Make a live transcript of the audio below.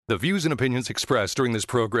The views and opinions expressed during this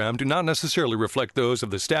program do not necessarily reflect those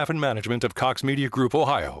of the staff and management of Cox Media Group,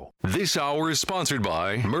 Ohio. This hour is sponsored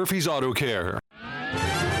by Murphy's Auto Care.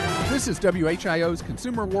 This is WHIO's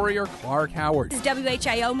consumer warrior, Clark Howard. This is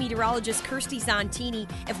WHIO meteorologist Kirsty Zontini.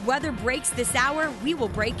 If weather breaks this hour, we will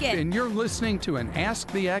break it. And you're listening to an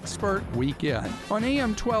Ask the Expert weekend on AM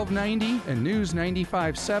 1290 and News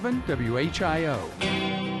 95.7 WHIO.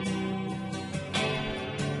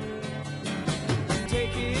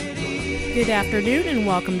 Good afternoon and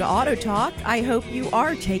welcome to Auto Talk. I hope you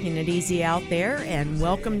are taking it easy out there, and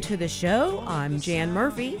welcome to the show. I'm Jan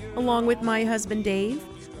Murphy, along with my husband Dave.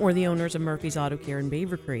 Or the owners of Murphy's Auto Care in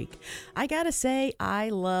Beaver Creek. I gotta say, I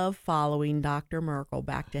love following Dr. Merkel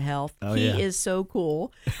back to health. He is so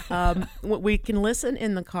cool. We can listen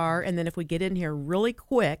in the car, and then if we get in here really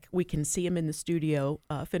quick, we can see him in the studio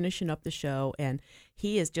finishing up the show. And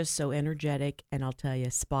he is just so energetic, and I'll tell you,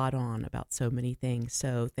 spot on about so many things.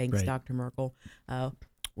 So thanks, Great. Dr. Merkel.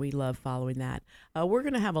 We love following that. We're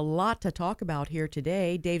going to have a lot to talk about here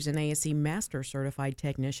today. Dave's an ASE Master Certified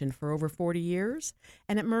Technician for over 40 years.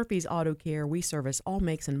 And at Murphy's Auto Care, we service all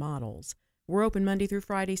makes and models. We're open Monday through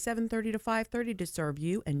Friday, 7:30 to 5:30 to serve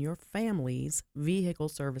you and your family's vehicle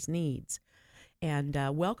service needs. And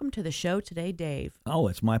welcome to the show today, Dave. Oh,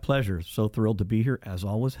 it's my pleasure. So thrilled to be here. As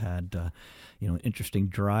always, had an interesting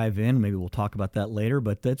drive in. Maybe we'll talk about that later,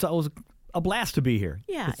 but it's always a blast to be here.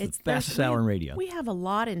 Yeah, it's the fastest hour in radio. We have a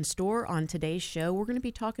lot in store on today's show. We're going to be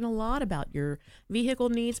talking a lot about your vehicle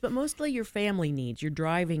needs, but mostly your family needs, your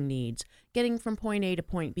driving needs, getting from point A to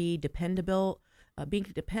point B, being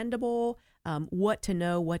dependable, what to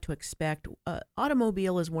know, what to expect.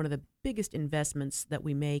 Automobile is one of the biggest investments that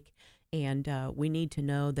we make, and we need to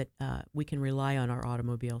know that we can rely on our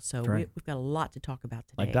automobile. So right. we've got a lot to talk about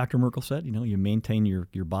today. Like Dr. Merkel said, you maintain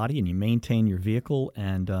your body and you maintain your vehicle,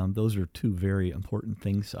 and those are two very important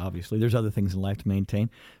things, obviously. There's other things in life to maintain,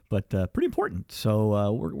 but pretty important.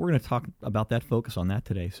 So we're going to talk about that, focus on that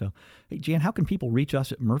today. So, hey, Jan, how can people reach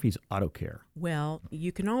us at Murphy's Auto Care? Well,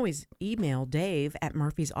 you can always email Dave at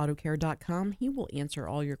murphysautocare.com. He will answer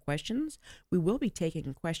all your questions. We will be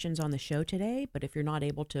taking questions on the show today, but if you're not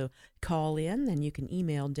able to call in, then you can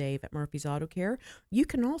email Dave at Murphy's Auto Care. You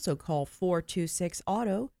can also call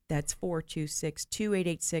 426-AUTO. That's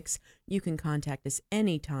 426-2886. You can contact us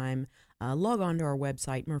anytime. Log on to our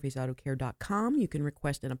website, murphysautocare.com. You can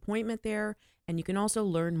request an appointment there, and you can also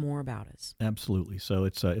learn more about us. Absolutely. So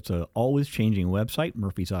it's a always changing website,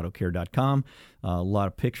 murphysautocare.com. A lot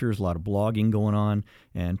of pictures, a lot of blogging going on,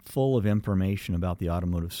 and full of information about the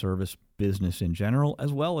automotive service business in general,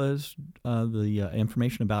 as well as the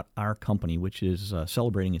information about our company, which is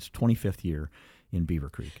celebrating its 25th year in Beaver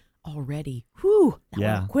Creek. Already. Whew.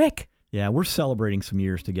 That went quick. Yeah, we're celebrating some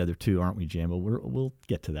years together too, aren't we, Jan? But we'll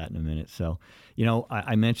get to that in a minute. So,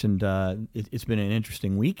 I mentioned it's been an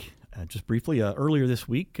interesting week. Just briefly, earlier this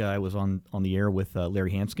week, I was on the air with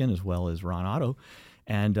Larry Hanskin as well as Ron Otto,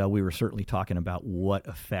 and we were certainly talking about what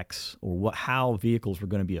effects or how vehicles were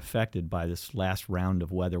going to be affected by this last round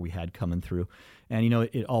of weather we had coming through. And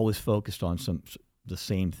it always focused on the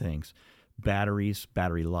same things: batteries,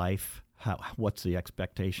 battery life. What's the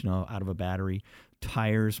expectation out of a battery?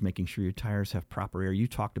 Tires, making sure your tires have proper air. You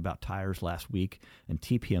talked about tires last week and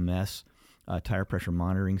TPMS, tire pressure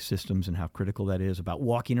monitoring systems, and how critical that is, about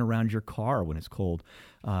walking around your car when it's cold.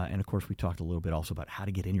 And, of course, we talked a little bit also about how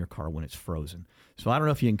to get in your car when it's frozen. So I don't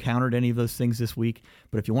know if you encountered any of those things this week,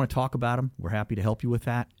 but if you want to talk about them, we're happy to help you with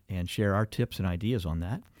that and share our tips and ideas on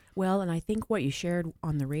that. Well, and I think what you shared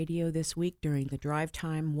on the radio this week during the drive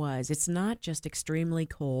time was it's not just extremely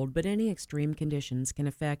cold, but any extreme conditions can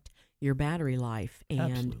affect your battery life and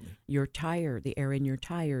Absolutely. Your tire, the air in your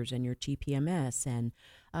tires and your TPMS, and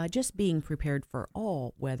just being prepared for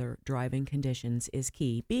all weather driving conditions is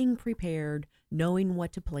key. Being prepared, knowing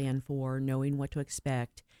what to plan for, knowing what to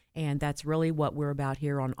expect, and that's really what we're about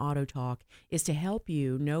here on Auto Talk, is to help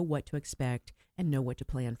you know what to expect and know what to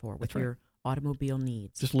plan for with your automobile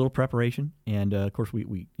needs. Just a little preparation, and of course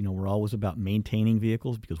we're always about maintaining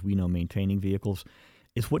vehicles, because we know maintaining vehicles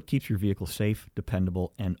is what keeps your vehicle safe,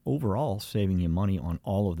 dependable, and overall saving you money on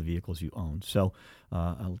all of the vehicles you own. So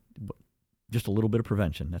just a little bit of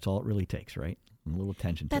prevention, that's all it really takes, right? And a little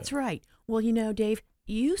attention to it. That's right. Well, Dave,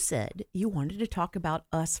 you said you wanted to talk about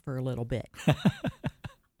us for a little bit.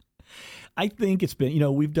 I think it's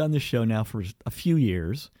been, we've done this show now for a few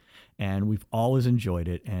years, and we've always enjoyed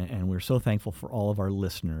it, and we're so thankful for all of our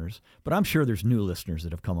listeners. But I'm sure there's new listeners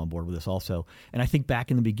that have come on board with us also. And I think back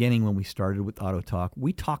in the beginning when we started with Auto Talk,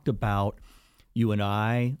 we talked about you and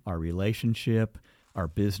I, our relationship, our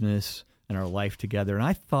business, and our life together. And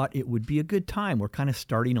I thought it would be a good time. We're kind of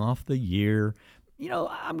starting off the year,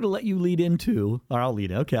 I'm going to let you lead into, or I'll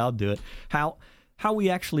lead it. Okay, I'll do it. How we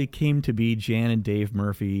actually came to be Jan and Dave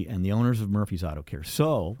Murphy and the owners of Murphy's Auto Care.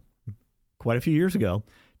 So, quite a few years ago,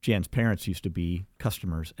 Jan's parents used to be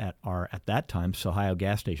customers at that time, Ohio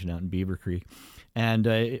gas station out in Beaver Creek.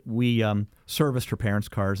 And we serviced her parents'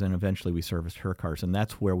 cars, and eventually we serviced her cars, and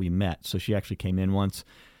that's where we met. So she actually came in once.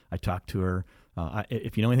 I talked to her.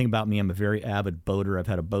 If you know anything about me, I'm a very avid boater. I've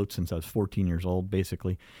had a boat since I was 14 years old,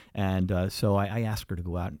 basically. And so I asked her to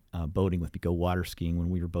go out boating with me, go water skiing when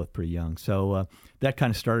we were both pretty young. So that kind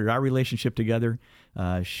of started our relationship together.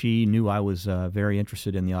 She knew I was very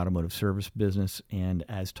interested in the automotive service business. And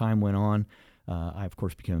as time went on, I, of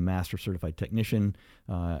course, became a master certified technician,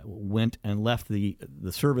 went and left the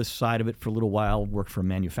service side of it for a little while, worked for a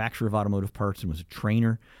manufacturer of automotive parts and was a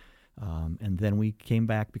trainer. And then we came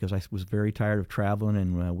back because I was very tired of traveling,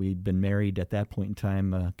 and we'd been married at that point in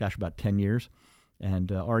time, about 10 years,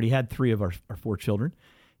 and already had 3 of our 4 children,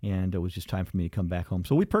 and it was just time for me to come back home.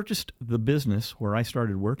 So we purchased the business where I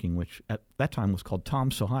started working, which at that time was called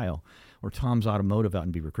Tom's Ohio, or Tom's Automotive out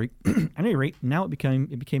in Beaver Creek. At any rate, now it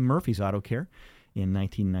became Murphy's Auto Care in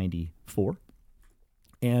 1994,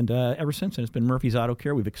 and ever since then it's been Murphy's Auto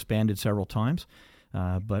Care. We've expanded several times.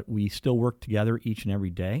 But we still work together each and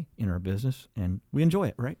every day in our business, and we enjoy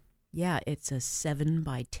it, right? Yeah, it's a 7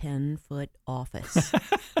 by 10 foot office.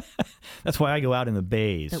 That's why I go out in the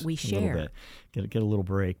bays that we share. A little bit. Get a little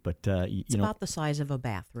break, but it's about the size of a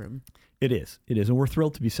bathroom. It is, and we're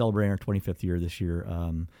thrilled to be celebrating our 25th year this year.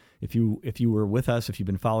 If you were with us, if you've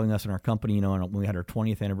been following us in our company, and when we had our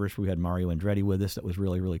 20th anniversary, we had Mario Andretti with us. That was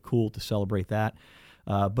really, really cool to celebrate that.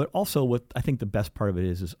 But also what I think the best part of it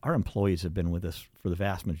is our employees have been with us for the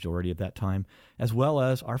vast majority of that time, as well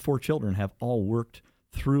as our 4 children have all worked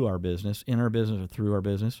through our business, in our business, or through our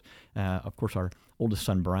business. Of course, our oldest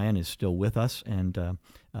son, Brian, is still with us, and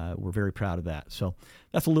we're very proud of that. So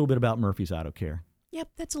that's a little bit about Murphy's Auto Care. Yep,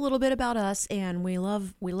 that's a little bit about us, and we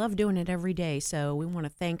love doing it every day. So we want to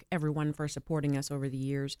thank everyone for supporting us over the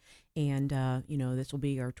years, and this will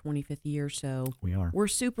be our 25th year. So we're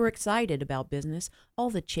super excited about business, all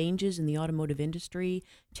the changes in the automotive industry,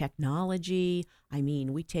 technology. I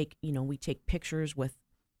mean, we take pictures with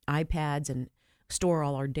iPads and store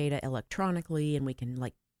all our data electronically, and we can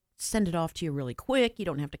send it off to you really quick. You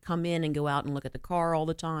don't have to come in and go out and look at the car all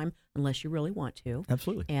the time unless you really want to.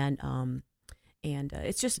 Absolutely. And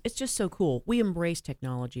it's just so cool. We embrace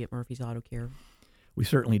technology at Murphy's Auto Care. We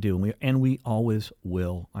certainly do, and we always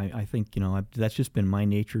will. I think that's just been my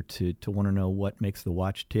nature to want to know what makes the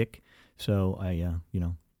watch tick. So I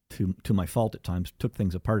to my fault at times, took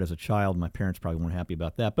things apart as a child. My parents probably weren't happy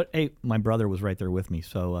about that. But, hey, my brother was right there with me.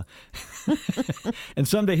 So, and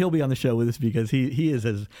someday he'll be on the show with us because he is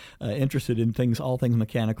as interested in all things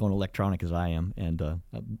mechanical and electronic as I am. And I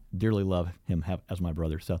dearly love him as my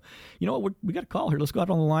brother. So, you know what? We got a call here. Let's go out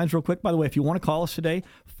on the lines real quick. By the way, if you want to call us today,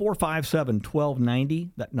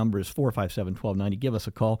 457-1290. That number is 457-1290. Give us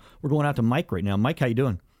a call. We're going out to Mike right now. Mike, how you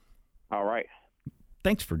doing? All right.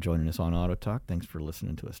 Thanks for joining us on Auto Talk. Thanks for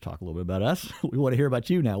listening to us talk a little bit about us. We want to hear about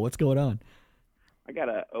you now. What's going on? I got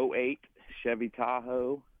a 08 Chevy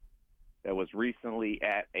Tahoe that was recently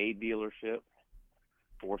at a dealership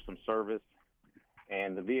for some service,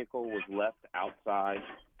 and the vehicle was left outside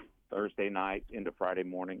Thursday night into Friday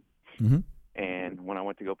morning. Mm-hmm. And when I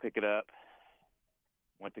went to go pick it up,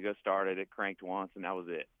 went to go start it, it cranked once, and that was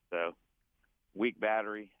it. So weak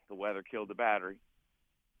battery, the weather killed the battery.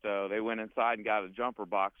 So they went inside and got a jumper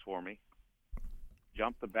box for me,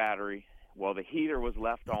 jumped the battery. Well, the heater was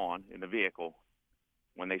left on in the vehicle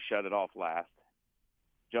when they shut it off last.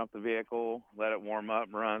 Jumped the vehicle, let it warm up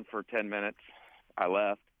and run for 10 minutes. I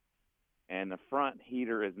left, and the front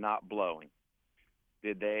heater is not blowing.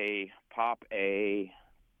 Did they pop a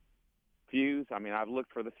fuse? I mean, I've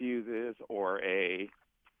looked for the fuses or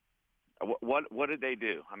what did they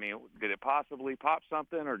do? I mean, did it possibly pop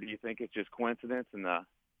something, or do you think it's just coincidence and the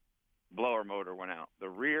blower motor went out? The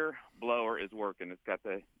rear blower is working. It's got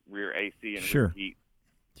the rear AC and rear heat.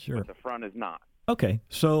 Sure. But the front is not. Okay.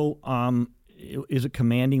 So is it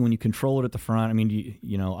commanding when you control it at the front? I mean,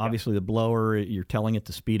 obviously the blower, you're telling it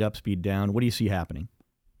to speed up, speed down. What do you see happening?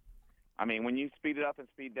 I mean, when you speed it up and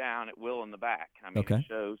speed down, it will in the back. I mean, It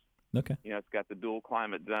shows. Okay. It's got the dual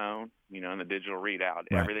climate zone, and the digital readout.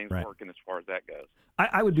 Right, Everything's working as far as that goes.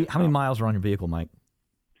 I would be. How many miles are on your vehicle, Mike?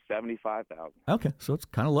 75,000. Okay, so it's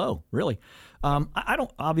kind of low, really. I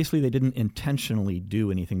don't. Obviously, they didn't intentionally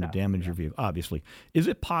do anything to damage your vehicle. Obviously, is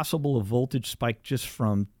it possible a voltage spike just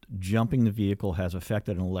from jumping the vehicle has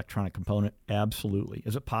affected an electronic component? Absolutely.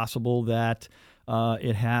 Is it possible that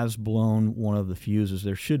it has blown one of the fuses?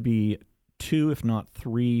 There should be 2, if not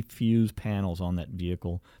 3, fuse panels on that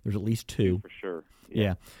vehicle. There's at least 2. For sure.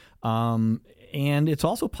 Yeah. And it's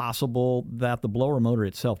also possible that the blower motor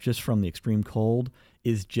itself, just from the extreme cold,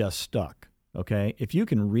 is just stuck. Okay? If you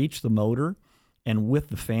can reach the motor and with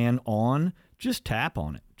the fan on, just tap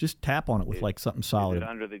on it. Just tap on it with like something solid. Is it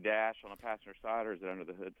under the dash on the passenger side, or is it under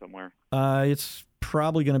the hood somewhere? It's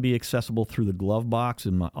probably going to be accessible through the glove box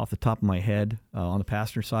off the top of my head on the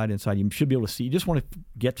passenger side inside. You should be able to see. You just want to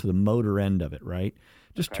get to the motor end of it, right?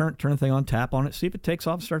 Just turn the thing on, tap on it, see if it takes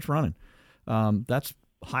off and starts running. That's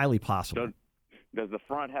highly possible. Does the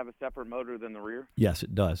front have a separate motor than the rear? Yes,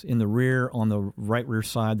 it does. In the rear, on the right rear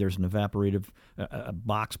side, there's an evaporative a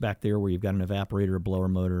box back there where you've got an evaporator, a blower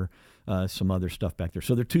motor, some other stuff back there.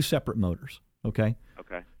 So they're 2 separate motors, okay?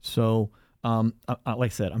 Okay. So, like I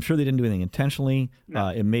said, I'm sure they didn't do anything intentionally. No,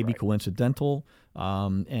 it may be coincidental.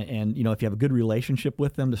 And, you know, if you have a good relationship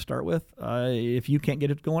with them to start with, if you can't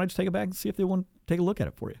get it going, just take it back and see if they want to take a look at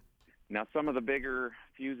it for you. Now, some of the bigger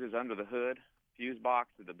fuses under the hood, fuse box,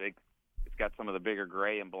 it's got some of the bigger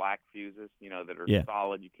gray and black fuses, you know, that are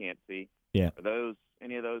solid, you can't see. Yeah. Are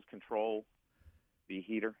any of those control the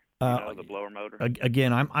heater, the blower motor?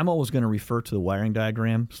 Again, I'm always going to refer to the wiring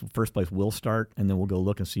diagram. So first place we'll start, and then we'll go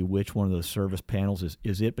look and see which one of those service panels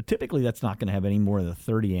is it. But typically that's not going to have any more than a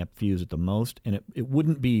 30-amp fuse at the most, and it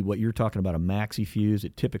wouldn't be what you're talking about, a maxi fuse.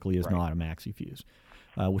 It typically is not a maxi fuse,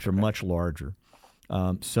 which are much larger.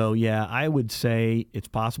 So, yeah, I would say it's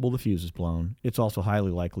possible the fuse is blown. It's also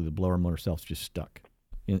highly likely the blower motor itself is just stuck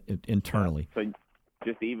internally. So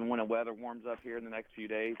just even when the weather warms up here in the next few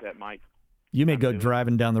days, that might... You may go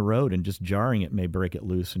driving down the road and just jarring it may break it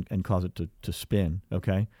loose and cause it to spin,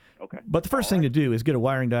 okay? Okay. But the first thing to do is get a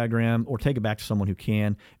wiring diagram or take it back to someone who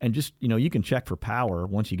can, and just, you know, you can check for power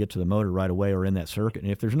once you get to the motor right away or in that circuit.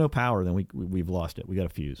 And if there's no power, then we've lost it. We got a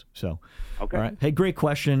fuse. So, okay. All right. Hey, great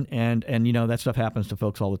question, and you know, that stuff happens to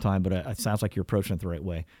folks all the time, but it sounds like you're approaching it the right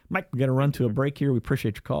way. Mike, we got to run to a break here. We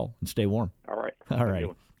appreciate your call, and stay warm. All right. All right.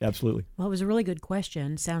 Absolutely. Well, it was a really good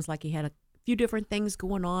question. Sounds like he had a few different things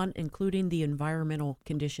going on, including the environmental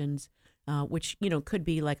conditions, which, you know, could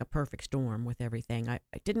be like a perfect storm with everything. I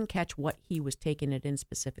didn't catch what he was taking it in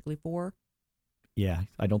specifically for. Yeah,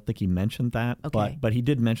 I don't think he mentioned that, okay. but he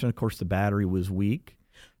did mention, of course, the battery was weak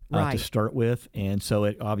to start with, and so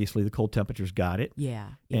it obviously the cold temperatures got it. Yeah.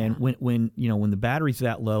 And when the battery's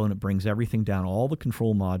that low and it brings everything down, all the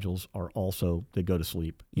control modules are also, they go to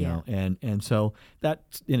sleep. You know, and so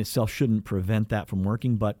that in itself shouldn't prevent that from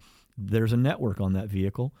working, but there's a network on that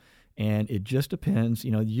vehicle, and it just depends.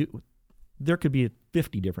 You know, there could be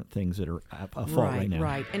 50 different things that are at fault right now.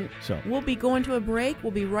 Right. And so we'll be going to a break.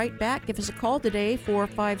 We'll be right back. Give us a call today,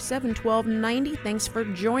 457-1290. Thanks for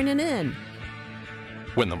joining in.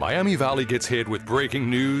 When the Miami Valley gets hit with breaking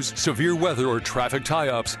news, severe weather, or traffic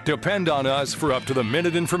tie-ups, depend on us for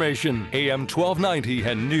up-to-the-minute information. AM 1290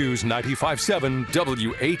 and News 95.7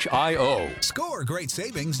 WHIO. Score great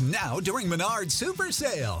savings now during Menards Super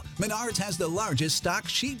Sale. Menards has the largest stock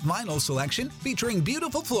sheet vinyl selection featuring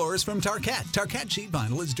beautiful floors from Tarkett. Tarkett sheet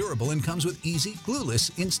vinyl is durable and comes with easy,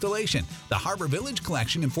 glueless installation. The Harbor Village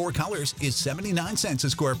collection in 4 colors is 79 cents a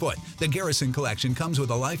square foot. The Garrison collection comes with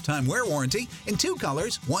a lifetime wear warranty in 2 colors,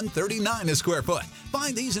 $139 a square foot.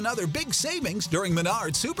 Find these and other big savings during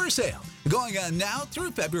Menards Super Sale, going on now through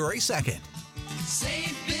February 2nd.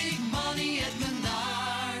 Save big money at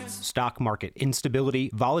Menards. Stock market instability,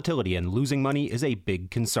 volatility, and losing money is a big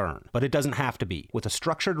concern. But it doesn't have to be. With a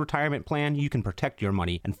structured retirement plan, you can protect your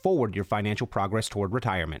money and forward your financial progress toward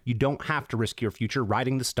retirement. You don't have to risk your future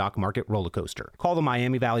riding the stock market roller coaster. Call the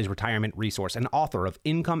Miami Valley's Retirement Resource and author of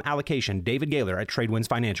Income Allocation, David Gaylor at Tradewinds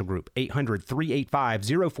Financial Group,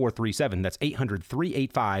 800-385-0437. That's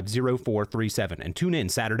 800-385-0437. And tune in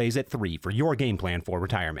Saturdays at 3 for your game plan for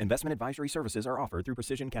retirement. Investment advisory services are offered through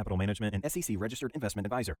Precision Capital Management and SEC Registered Investment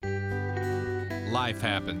Advisor. Life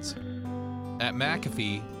happens. At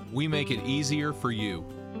McAfee, we make it easier for you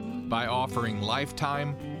by offering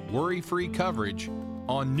lifetime, worry-free coverage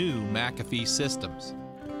on new McAfee systems.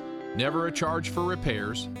 Never a charge for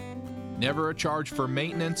repairs, never a charge for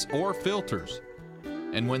maintenance or filters.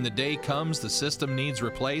 And when the day comes the system needs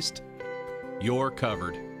replaced, you're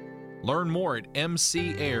covered. Learn more at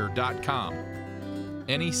mcair.com.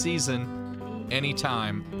 Any season,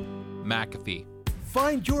 anytime, McAfee.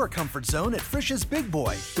 Find your comfort zone at Frisch's Big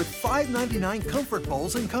Boy with $5.99 comfort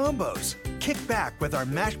bowls and combos. Kick back with our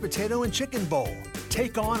mashed potato and chicken bowl.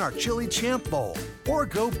 Take on our chili champ bowl. Or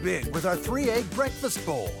go big with our 3-egg breakfast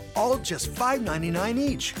bowl. All just $5.99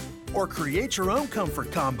 each. Or create your own comfort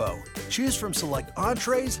combo. Choose from select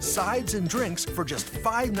entrees, sides, and drinks for just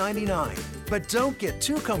 $5.99. But don't get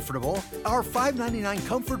too comfortable. Our $5.99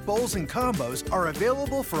 Comfort Bowls and Combos are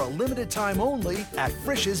available for a limited time only at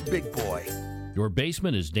Frisch's Big Boy. Your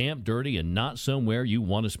basement is damp, dirty, and not somewhere you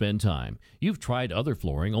want to spend time. You've tried other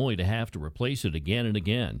flooring only to have to replace it again and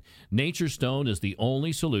again. Nature Stone is the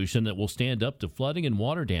only solution that will stand up to flooding and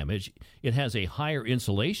water damage. It has a higher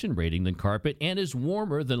insulation rating than carpet and is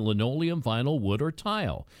warmer than linoleum, vinyl, wood, or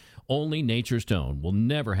tile. Only Nature Stone will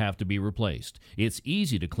never have to be replaced. It's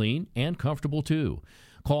easy to clean and comfortable, too.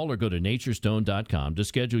 Call or go to naturestone.com to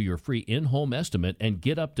schedule your free in-home estimate and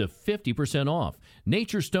get up to 50% off.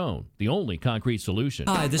 Nature Stone, the only concrete solution.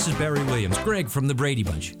 Hi, this is Barry Williams, Greg from the Brady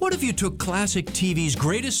Bunch. What if you took classic TV's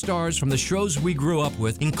greatest stars from the shows we grew up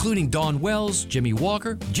with, including Dawn Wells, Jimmy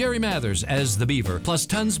Walker, Jerry Mathers as the Beaver, plus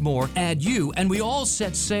tons more, add you, and we all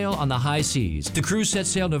set sail on the high seas. The cruise set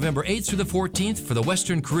sail November 8th through the 14th for the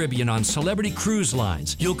Western Caribbean on Celebrity Cruise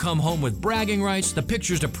Lines. You'll come home with bragging rights, the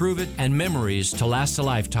pictures to prove it, and memories to last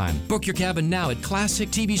a lifetime. Book your cabin now at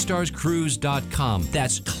ClassicTVStarsCruise.com.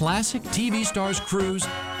 That's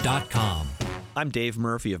ClassicTVStarsCruise.com. I'm Dave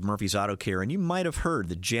Murphy of Murphy's Auto Care, and you might have heard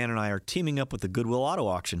that Jan and I are teaming up with the Goodwill Auto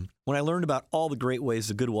Auction. When I learned about all the great ways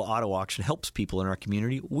the Goodwill Auto Auction helps people in our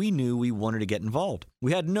community, we knew we wanted to get involved.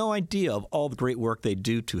 We had no idea of all the great work they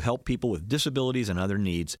do to help people with disabilities and other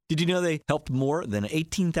needs. Did you know they helped more than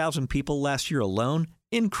 18,000 people last year alone?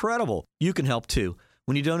 Incredible! You can help too.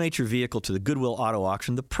 When you donate your vehicle to the Goodwill Auto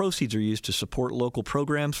Auction, the proceeds are used to support local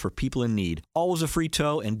programs for people in need. Always a free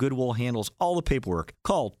tow, and Goodwill handles all the paperwork.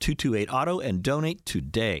 Call 228-AUTO and donate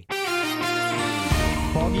today.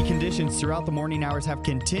 Foggy conditions throughout the morning hours have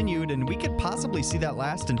continued, and we could possibly see that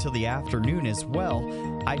last until the afternoon as well.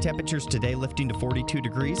 High temperatures today lifting to 42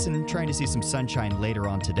 degrees and trying to see some sunshine later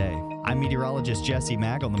on today. I'm meteorologist Jesse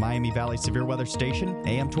Mag on the Miami Valley Severe Weather Station,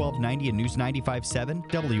 AM 1290 and News 95.7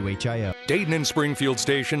 WHIO. Dayton and Springfield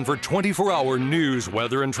station for 24-hour news,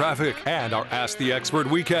 weather, and traffic, and our Ask the Expert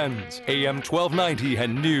weekends. AM 1290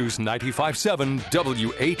 and News 95.7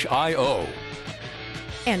 WHIO.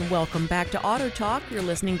 And welcome back to Auto Talk. You're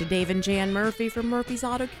listening to Dave and Jan Murphy from Murphy's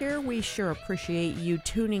Auto Care. We sure appreciate you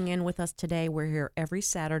tuning in with us today. We're here every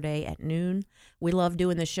Saturday at noon. We love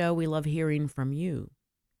doing the show. We love hearing from you.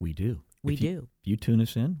 We do. We do. If you tune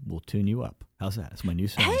us in, we'll tune you up. How's that? That's my new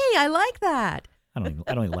saying. Hey, I like that. I don't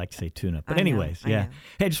even like to say tune up. But I know, anyways, yeah.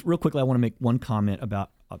 Hey, just real quickly, I want to make one comment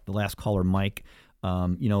about the last caller, Mike,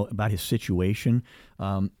 about his situation.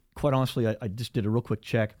 Quite honestly, I just did a real quick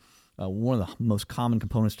check. One of the most common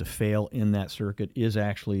components to fail in that circuit is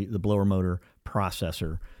actually the blower motor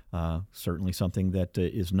processor. Certainly something that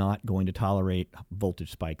is not going to tolerate voltage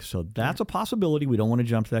spikes. So that's a possibility. We don't want to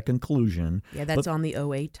jump to that conclusion. Yeah, that's on the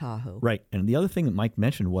 08 Tahoe. Right. And the other thing that Mike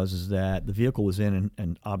mentioned is that the vehicle was in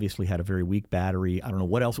and obviously had a very weak battery. I don't know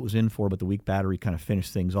what else it was in for, but the weak battery kind of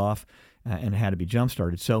finished things off and had to be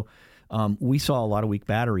jump-started. So we saw a lot of weak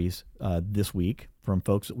batteries this week from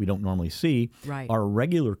folks that we don't normally see. Right. Our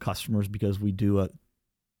regular customers, because we do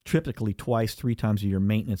typically twice, 3 times a year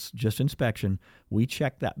maintenance, just inspection, we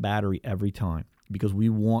check that battery every time because we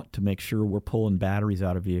want to make sure we're pulling batteries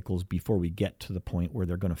out of vehicles before we get to the point where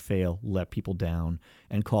they're going to fail, let people down,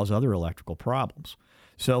 and cause other electrical problems.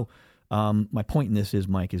 So my point in this is,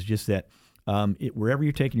 Mike, is just that wherever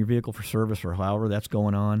you're taking your vehicle for service or however that's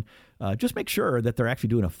going on, just make sure that they're actually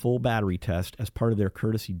doing a full battery test as part of their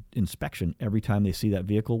courtesy inspection every time they see that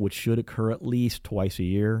vehicle, which should occur at least twice a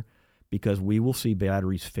year, because we will see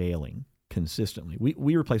batteries failing consistently.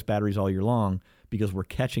 We replace batteries all year long because we're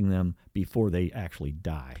catching them before they actually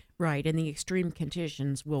die. Right, and the extreme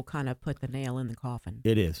conditions will kind of put the nail in the coffin.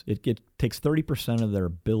 It is. It takes 30% of their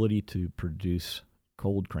ability to produce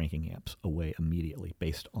cold cranking amps away immediately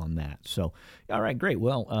based on that. So, all right, great.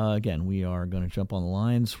 Well, again, we are going to jump on the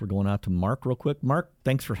lines. We're going out to Mark real quick. Mark,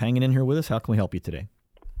 thanks for hanging in here with us. How can we help you today?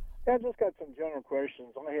 I just got some general questions.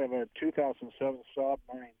 I have a 2007 Saab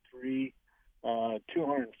 9.3,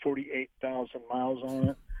 248,000 miles on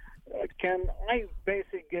it. Can I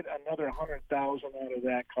basically get another 100,000 out of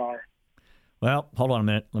that car? Well, hold on a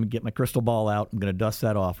minute. Let me get my crystal ball out. I'm going to dust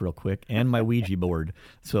that off real quick, and my Ouija board.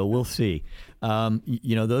 So we'll see.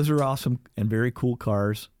 Those are awesome and very cool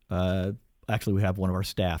cars. Actually, we have one of our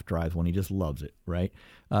staff drives one. He just loves it, right?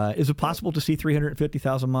 Is it possible to see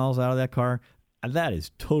 350,000 miles out of that car? That is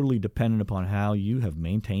totally dependent upon how you have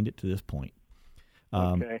maintained it to this point.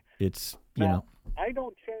 Okay. It's, now, I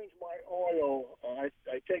don't change my oil. I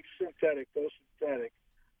take synthetic, go synthetic.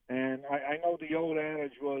 And I know the old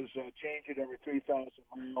adage was change it every 3,000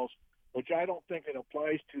 miles, which I don't think it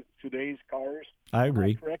applies to today's cars. I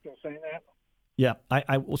agree. Am I correct in saying that? Yeah,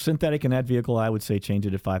 well, synthetic in that vehicle, I would say change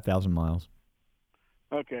it at 5,000 miles.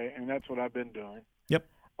 Okay, and that's what I've been doing. Yep.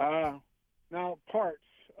 Now, parts.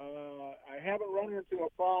 I haven't run into a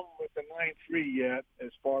problem with the 9.3 yet as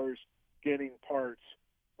far as getting parts.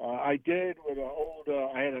 I did with an old,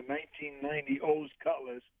 I had a 1990 O's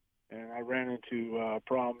Cutlass, and I ran into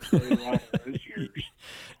problems later on in this year's.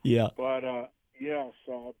 Yeah. But, yes,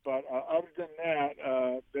 but other than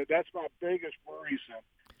that, that's my biggest worrisome.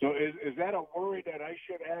 So is that a worry that I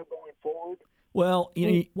should have going forward? Well,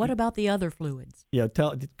 what about the other fluids? Yeah,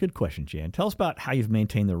 good question, Jan. Tell us about how you've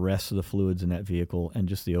maintained the rest of the fluids in that vehicle and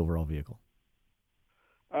just the overall vehicle.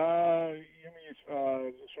 You mean as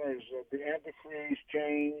far as the antifreeze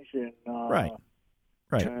change and right.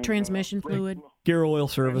 And, transmission fluid, gear oil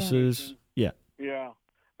services. Yeah. Yeah,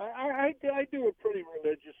 I do it pretty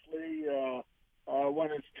religiously. When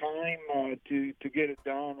it's time to get it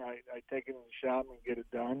done, I take it in the shop and get it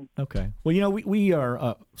done. Okay. Well, we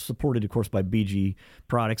are supported, of course, by BG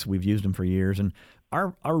products. We've used them for years, and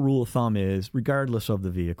our rule of thumb is, regardless of the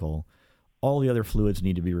vehicle, all the other fluids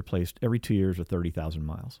need to be replaced every 2 years or 30,000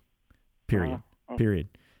 miles. Period. Period.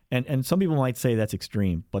 And some people might say that's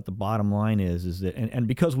extreme, but the bottom line is that, and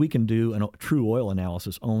because we can do a true oil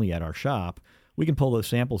analysis only at our shop, we can pull those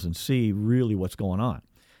samples and see really what's going on.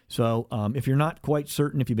 So if you're not quite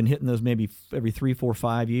certain, if you've been hitting those maybe every 3, 4,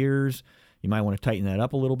 5 years, you might want to tighten that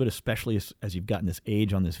up a little bit, especially as you've gotten this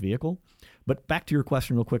age on this vehicle. But back to your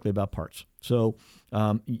question real quickly about parts. So,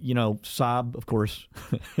 Saab, of course,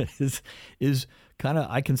 is kind of,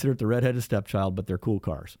 I consider it the redheaded stepchild, but they're cool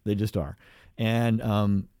cars. They just are.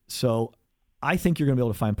 And so I think you're going to be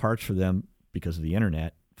able to find parts for them because of the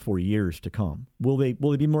internet for years to come. Will they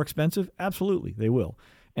be more expensive? Absolutely, they will.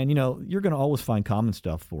 And, you're going to always find common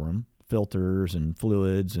stuff for them, filters and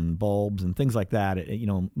fluids and bulbs and things like that at,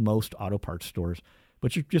 most auto parts stores.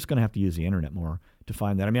 But you're just going to have to use the internet more to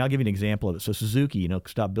find that. I mean, I'll give you an example of it. So Suzuki,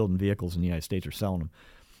 stopped building vehicles in the United States or selling them.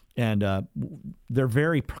 And they're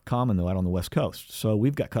very common, though, out on the West Coast. So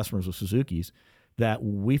we've got customers with Suzukis that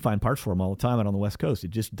we find parts for them all the time out on the West Coast.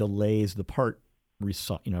 It just delays the part,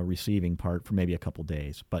 receiving part for maybe a couple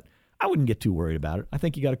days. But I wouldn't get too worried about it. I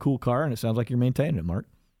think you got a cool car, and it sounds like you're maintaining it, Mark.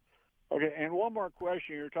 Okay, and one more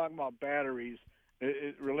question. You're talking about batteries.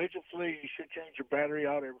 Religiously, you should change your battery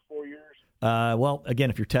out every 4 years? Well, again,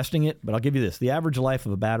 if you're testing it, but I'll give you this. The average life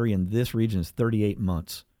of a battery in this region is 38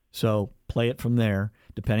 months. So play it from there,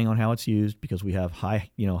 depending on how it's used, because we have high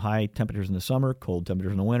temperatures in the summer, cold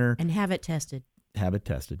temperatures in the winter. And have it tested. Have it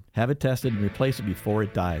tested. Have it tested and replace it before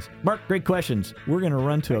it dies. Mark, great questions. We're going to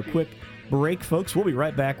run to a quick break, folks. We'll be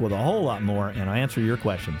right back with a whole lot more, and I answer your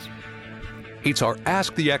questions. It's our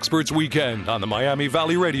Ask the Experts weekend on the Miami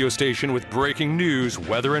Valley radio station with breaking news,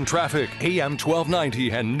 weather, and traffic. AM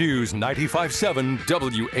 1290 and News 95.7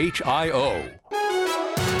 WHIO.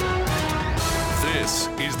 This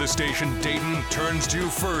is the station Dayton turns to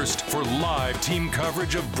first for live team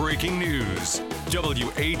coverage of breaking news.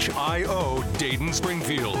 WHIO Dayton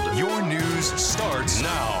Springfield. Your news starts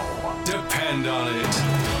now. Depend on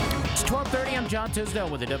it. It's 12:30. I'm John Tisdale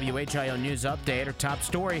with the WHIO News Update. Our top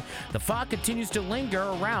story, the fog continues to linger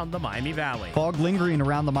around the Miami Valley. Fog lingering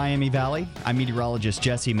around the Miami Valley. I'm meteorologist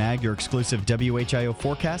Jesse Mag. Your exclusive WHIO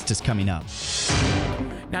forecast is coming up.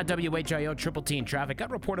 Now, WHIO Triple T in traffic. Got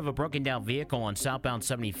a report of a broken down vehicle on southbound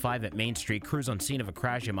 75 at Main Street. Crews on scene of a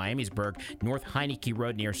crash in Miamisburg, North Heineke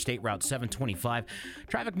Road near State Route 725.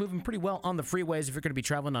 Traffic moving pretty well on the freeways. If you're going to be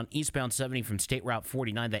traveling on eastbound 70 from State Route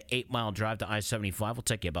 49, that 8-mile drive to I-75 will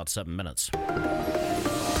take you about 7 minutes.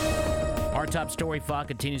 Our top story, fog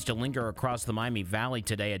continues to linger across the Miami Valley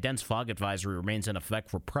today. A dense fog advisory remains in effect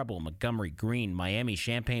for Preble, Montgomery, Greene, Miami,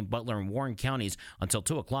 Champaign, Butler, and Warren counties until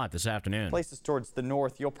 2 o'clock this afternoon. Places towards the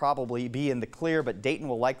north, you'll probably be in the clear, but Dayton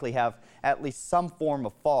will likely have at least some form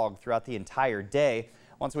of fog throughout the entire day.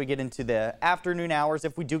 Once we get into the afternoon hours,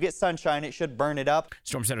 if we do get sunshine, it should burn it up.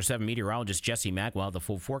 Storm Center 7 meteorologist Jesse Mack will have the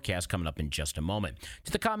full forecast coming up in just a moment.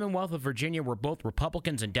 To the Commonwealth of Virginia, where both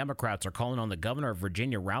Republicans and Democrats are calling on the governor of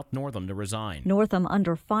Virginia, Ralph Northam, to resign. Northam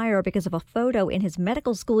under fire because of a photo in his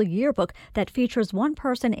medical school yearbook that features one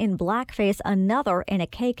person in blackface, another in a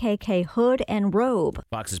KKK hood and robe.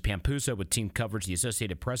 Fox's Pam Puso with team coverage. The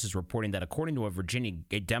Associated Press is reporting that according to a Virginia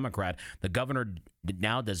Democrat, the governor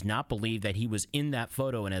now does not believe that he was in that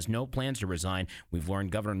photo and has no plans to resign. We've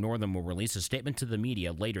learned Governor Northam will release a statement to the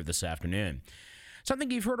media later this afternoon.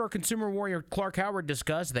 Something you've heard our consumer warrior Clark Howard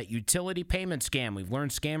discuss, that utility payment scam. We've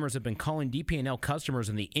learned scammers have been calling DP&L customers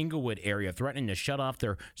in the Inglewood area, threatening to shut off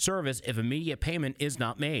their service if immediate payment is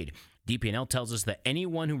not made. DP&L tells us that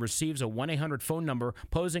anyone who receives a 1-800 phone number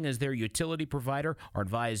posing as their utility provider are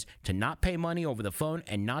advised to not pay money over the phone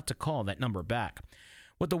and not to call that number back.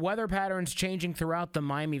 With the weather patterns changing throughout the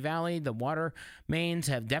Miami Valley, the water mains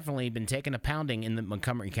have definitely been taking a pounding in the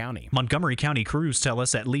Montgomery County. Montgomery County crews tell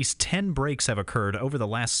us at least 10 breaks have occurred over the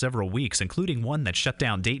last several weeks, including one that shut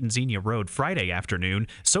down Dayton-Xenia Road Friday afternoon.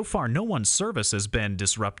 So far, no one's service has been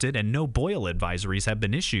disrupted and no boil advisories have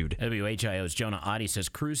been issued. WHIO's Jonah Oddie says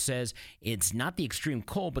crews says it's not the extreme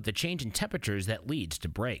cold, but the change in temperatures that leads to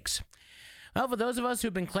breaks. Well, for those of us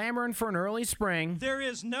who've been clamoring for an early spring, there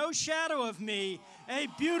is no shadow of me. A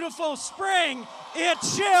beautiful spring it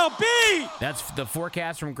shall be. That's the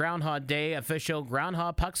forecast from Groundhog Day official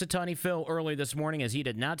Groundhog Puxatawny Phil early this morning, as he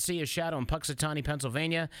did not see a shadow in Puxatawny,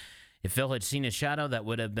 Pennsylvania. If Phil had seen a shadow, that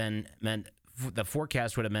would have meant the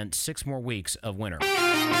forecast would have meant 6 more weeks of winter.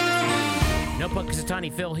 No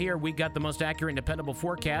Puxatawny Phil here. We got the most accurate and dependable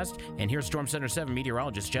forecast. And here's Storm Center 7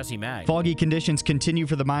 meteorologist Jesse Mag. Foggy conditions continue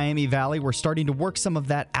for the Miami Valley. We're starting to work some of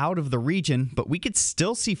that out of the region, but we could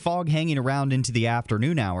still see fog hanging around into the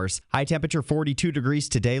afternoon hours. High temperature 42 degrees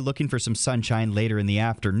today, looking for some sunshine later in the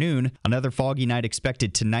afternoon. Another foggy night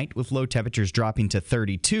expected tonight with low temperatures dropping to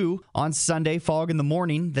 32. On Sunday, fog in the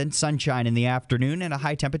morning, then sunshine in the afternoon and a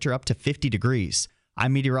high temperature up to 50 degrees.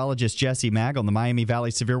 I'm meteorologist Jesse Mag on the Miami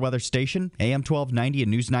Valley Severe Weather Station, AM 1290 and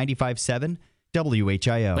News 95.7.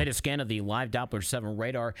 WHIO. Latest scan of the live Doppler 7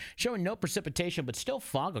 radar showing no precipitation, but still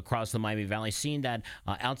fog across the Miami Valley. Seeing that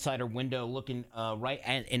outsider window looking right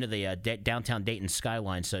into the downtown Dayton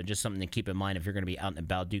skyline. So just something to keep in mind if you're going to be out and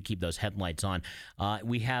about. Do keep those headlights on.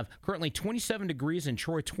 We have currently 27 degrees in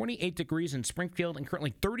Troy, 28 degrees in Springfield, and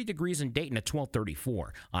currently 30 degrees in Dayton at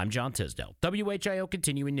 12:34. I'm John Tisdale. WHIO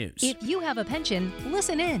continuing news. If you have a pension,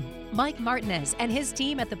 listen in. Mike Martinez and his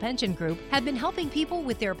team at the Pension Group have been helping people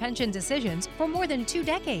with their pension decisions for more than 2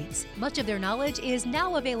 decades. Much of their knowledge is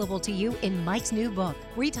now available to you in Mike's new book,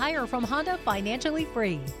 Retire from Honda Financially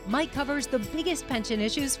Free. Mike covers the biggest pension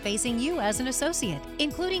issues facing you as an associate,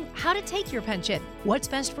 including how to take your pension, what's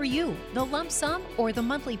best for you, the lump sum or the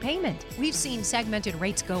monthly payment. We've seen segmented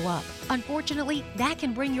rates go up. Unfortunately, that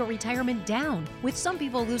can bring your retirement down, with some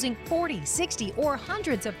people losing 40, 60, or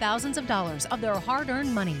hundreds of thousands of dollars of their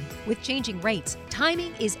hard-earned money. With changing rates,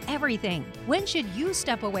 timing is everything. When should you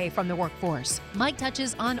step away from the workforce? Mike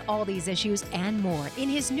touches on all these issues and more in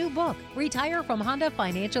his new book, Retire from Honda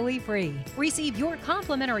Financially Free. Receive your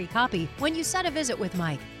complimentary copy when you set a visit with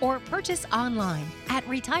Mike or purchase online at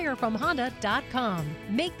retirefromhonda.com.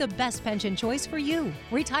 Make the best pension choice for you.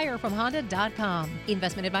 Retirefromhonda.com.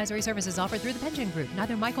 Investment advisory services offered through the Pension Group.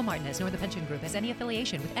 Neither Michael Martinez nor the Pension Group has any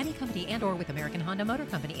affiliation with any company and or with American Honda Motor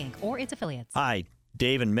Company, Inc. or its affiliates. Hi,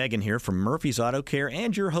 Dave and Megan here from Murphy's Auto Care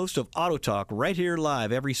and your host of Auto Talk right here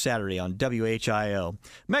live every Saturday on WHIO.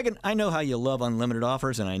 Megan, I know how you love unlimited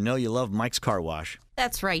offers, and I know you love Mike's Car Wash.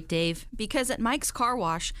 That's right, Dave, because at Mike's Car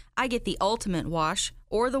Wash, I get the Ultimate Wash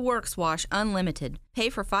or the Works Wash unlimited. Pay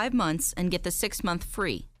for 5 months and get the 6th month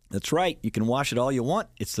free. That's right. You can wash it all you want.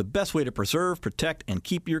 It's the best way to preserve, protect, and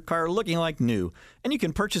keep your car looking like new. And you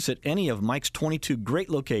can purchase at any of Mike's 22 great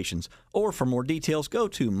locations. Or for more details, go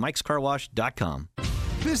to mikescarwash.com.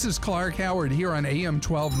 This is Clark Howard here on AM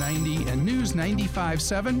 1290 and News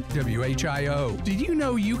 95.7 WHIO. Did you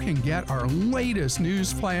know you can get our latest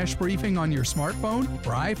news flash briefing on your smartphone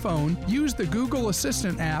or iPhone? Use the Google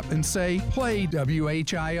Assistant app and say, play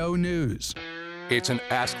WHIO News. It's an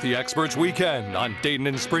Ask the Experts weekend on Dayton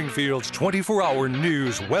and Springfield's 24-hour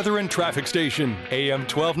news, weather, and traffic station, AM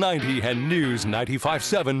 1290 and News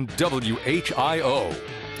 95.7 WHIO.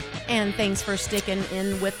 And thanks for sticking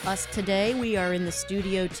in with us today. We are in the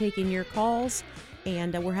studio taking your calls,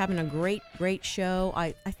 and we're having a great show.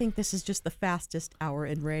 I think this is just the fastest hour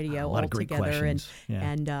in radio a lot altogether. Of great questions.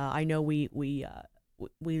 And I know we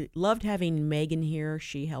loved having Megan here.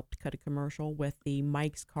 She helped cut a commercial with the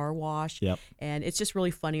Mike's Car Wash. Yep. And it's just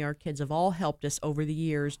really funny. Our kids have all helped us over the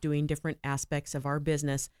years doing different aspects of our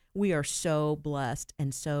business. We are so blessed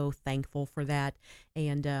and so thankful for that.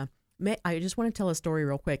 And I just want to tell a story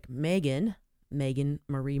real quick. Megan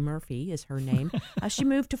Marie Murphy is her name. She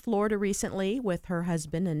moved to Florida recently with her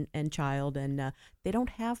husband and child, and they don't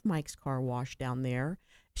have Mike's Car Wash down there.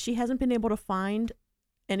 She hasn't been able to find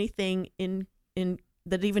anything in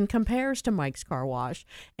that even compares to Mike's Car Wash,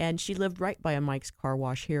 and she lived right by a Mike's Car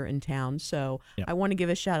Wash here in town. So yep. I want to give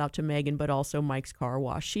a shout out to Megan, but also Mike's Car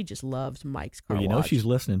Wash. She just loves Mike's Car Wash. You know she's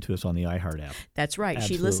listening to us on the iHeart app. That's right.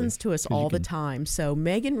 Absolutely. She listens to us all the time. So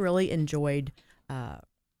Megan really enjoyed the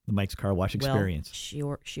Mike's Car Wash experience.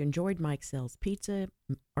 Well, she enjoyed Mike Sells Pizza,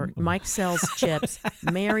 or Mike sells chips,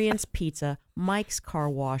 Marion's Pizza, Mike's Car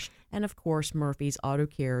Wash, and of course Murphy's Auto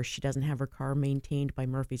Care. She doesn't have her car maintained by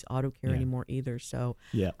Murphy's Auto Care anymore either. So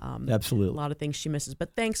absolutely, a lot of things she misses.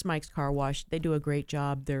 But thanks, Mike's Car Wash. They do a great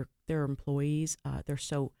job. Their employees, they're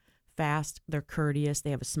so fast. They're courteous.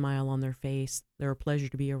 They have a smile on their face. They're a pleasure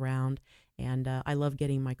to be around. And I love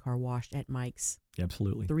getting my car washed at Mike's.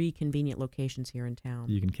 Absolutely. 3 convenient locations here in town.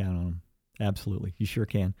 You can count on them. Absolutely. You sure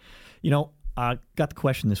can. I got the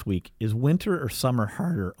question this week, is winter or summer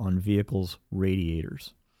harder on vehicles'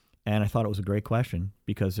 radiators? And I thought it was a great question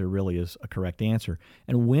because there really is a correct answer.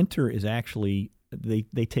 And winter is actually,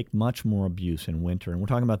 they take much more abuse in winter. And we're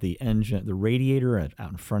talking about the engine, the radiator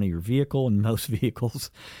out in front of your vehicle in most vehicles.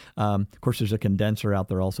 Of course, there's a condenser out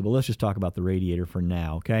there also, but let's just talk about the radiator for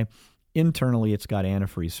now, okay? Internally, it's got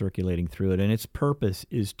antifreeze circulating through it, and its purpose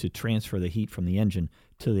is to transfer the heat from the engine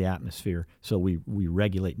to the atmosphere, so we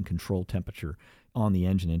regulate and control temperature on the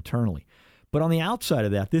engine internally. But on the outside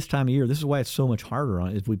of that, this time of year, this is why it's so much harder on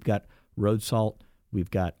it, is we've got road salt,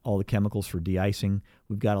 we've got all the chemicals for de-icing,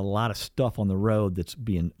 we've got a lot of stuff on the road that's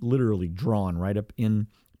being literally drawn right up into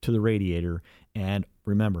the radiator. And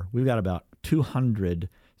remember, we've got about 200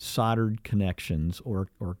 soldered connections, or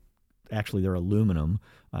actually they're aluminum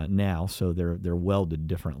now, so they're welded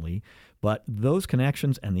differently. But those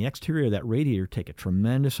connections and the exterior of that radiator take a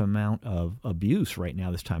tremendous amount of abuse right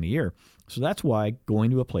now this time of year. So that's why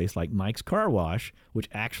going to a place like Mike's Car Wash, which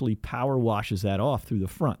actually power washes that off through the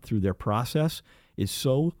front, through their process, is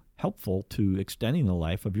so helpful to extending the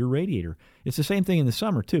life of your radiator. It's the same thing in the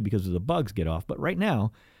summer, too, because the bugs get off. But right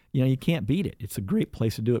now, you can't beat it. It's a great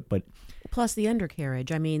place to do it. But plus the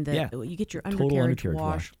undercarriage. I mean, you get your undercarriage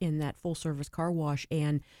wash in that full-service car wash,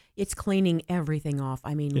 and it's cleaning everything off.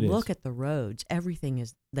 I mean, look at the roads. Everything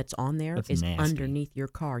that's on there is nasty. Underneath your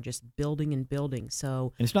car, just building and building.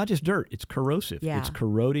 So, and it's not just dirt; it's corrosive. Yeah. It's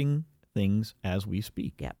corroding things as we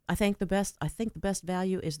speak. Yeah, I think the best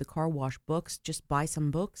value is the car wash books. Just buy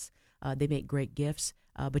some books. They make great gifts,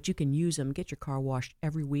 but you can use them. Get your car washed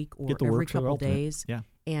every week or every couple days. Yeah.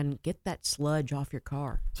 And get that sludge off your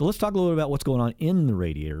car. So let's talk a little bit about what's going on in the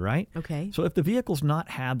radiator, right? Okay. So if the vehicle's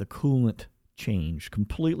not had the coolant changed,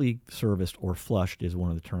 completely serviced or flushed is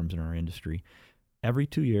one of the terms in our industry, every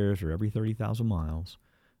 2 years or every 30,000 miles,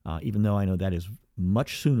 even though I know that is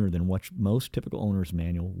much sooner than what most typical owner's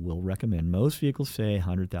manual will recommend. Most vehicles say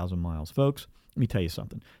 100,000 miles. Folks, let me tell you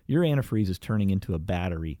something. Your antifreeze is turning into a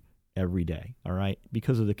battery every day, all right,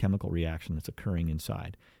 because of the chemical reaction that's occurring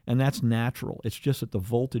inside. And that's natural. It's just that the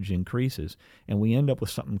voltage increases, and we end up with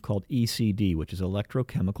something called ECD, which is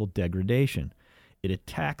electrochemical degradation. It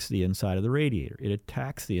attacks the inside of the radiator. It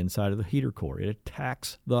attacks the inside of the heater core. It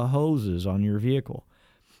attacks the hoses on your vehicle.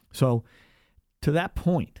 So to that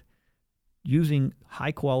point, using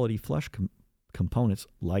high-quality flush components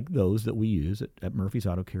like those that we use at Murphy's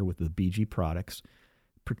Auto Care with the BG products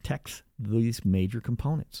protects these major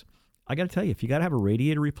components. I got to tell you, if you got to have a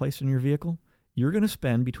radiator replaced in your vehicle, you're going to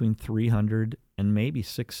spend between $300 and maybe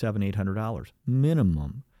 $600, $700, $800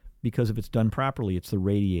 minimum, because if it's done properly, it's the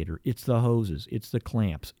radiator, it's the hoses, it's the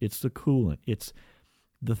clamps, it's the coolant, it's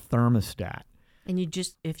the thermostat. And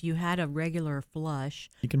if you had a regular flush,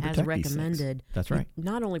 you can as recommended, that's right.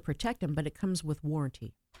 Not only protect them, but it comes with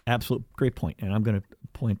warranty. Absolute great point, and I'm going to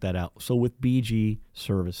point that out. So with BG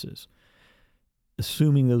services,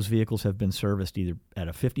 assuming those vehicles have been serviced either at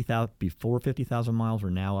before 50,000 miles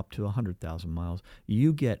or now up to 100,000 miles,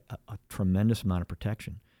 you get a tremendous amount of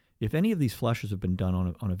protection. If any of these flushes have been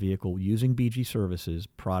done on a vehicle using BG services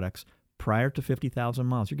products prior to 50,000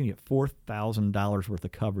 miles, you're going to get $4,000 worth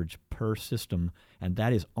of coverage per system, and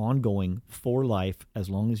that is ongoing for life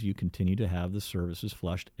as long as you continue to have the services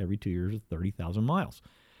flushed every 2 years at 30,000 miles.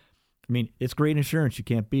 I mean, it's great insurance. You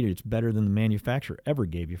can't beat it. It's better than the manufacturer ever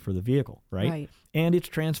gave you for the vehicle, right? And it's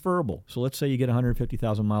transferable. So let's say you get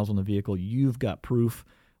 150,000 miles on the vehicle. You've got proof.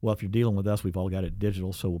 Well, if you're dealing with us, we've all got it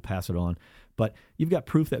digital, so we'll pass it on. But you've got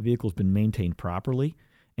proof that vehicle's been maintained properly,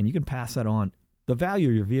 and you can pass that on. The value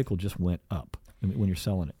of your vehicle just went up when you're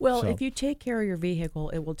selling it. Well, if you take care of your vehicle,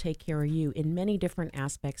 it will take care of you in many different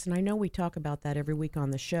aspects. And I know we talk about that every week on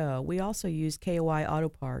the show. We also use KOI Auto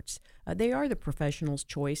Parts. They are the professional's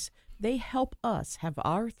choice. They help us have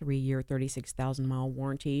our 3-year, 36,000-mile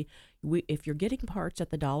warranty. If you're getting parts at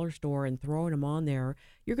the dollar store and throwing them on there,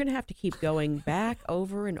 you're going to have to keep going back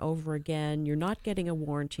over and over again. You're not getting a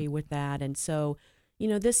warranty with that. And so,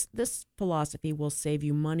 this philosophy will save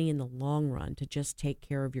you money in the long run to just take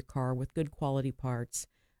care of your car with good quality parts.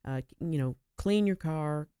 Clean your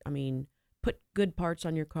car. I mean, put good parts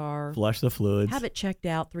on your car. Flush the fluids. Have it checked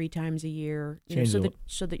out 3 times a year,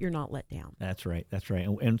 so that you're not let down. That's right.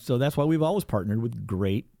 And so that's why we've always partnered with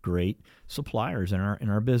great suppliers in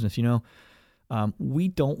our business. We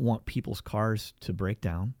don't want people's cars to break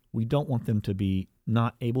down. We don't want them to be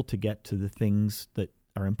not able to get to the things that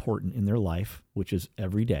are important in their life, which is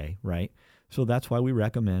every day, right? So that's why we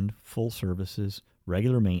recommend full services,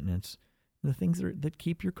 regular maintenance, the things that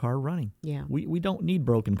keep your car running. Yeah. We don't need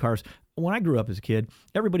broken cars. When I grew up as a kid,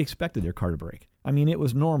 everybody expected their car to break. I mean, it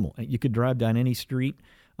was normal. You could drive down any street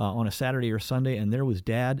on a Saturday or Sunday, and there was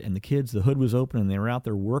Dad and the kids. The hood was open, and they were out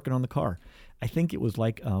there working on the car. I think it was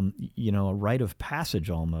like, a rite of passage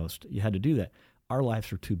almost. You had to do that. Our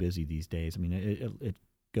lives are too busy these days. I mean, it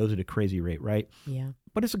goes at a crazy rate, right? Yeah.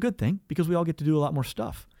 But it's a good thing because we all get to do a lot more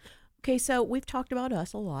stuff. Okay, so we've talked about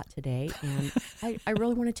us a lot today, and I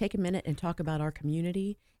really want to take a minute and talk about our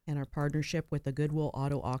community and our partnership with the Goodwill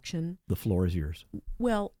Auto Auction. The floor is yours.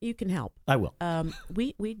 Well, you can help. I will.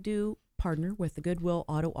 We do partner with the Goodwill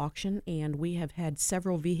Auto Auction, and we have had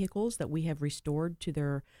several vehicles that we have restored to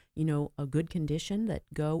their, a good condition that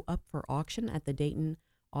go up for auction at the Dayton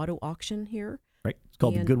Auto Auction here. Right. It's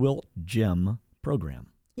called the Goodwill Gem Program.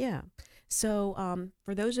 Yeah. So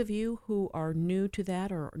for those of you who are new to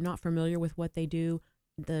that or not familiar with what they do,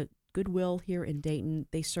 the Goodwill here in Dayton,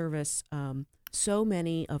 they service so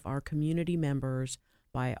many of our community members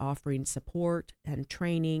by offering support and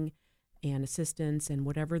training and assistance and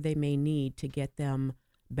whatever they may need to get them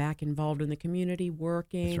back involved in the community,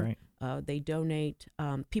 working. That's right. They donate,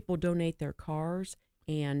 people donate their cars,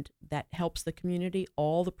 and that helps the community.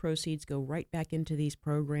 All the proceeds go right back into these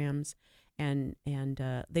programs. And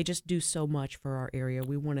they just do so much for our area.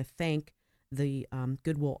 We want to thank the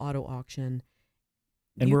Goodwill Auto Auction.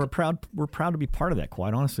 And we're proud to be part of that.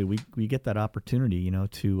 Quite honestly, we get that opportunity,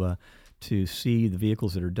 to see the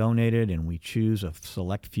vehicles that are donated, and we choose a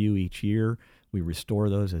select few each year. We restore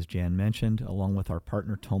those, as Jan mentioned, along with our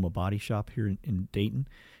partner Toma Body Shop here in Dayton,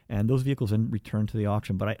 and those vehicles then return to the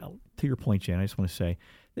auction. But to your point, Jan, I just want to say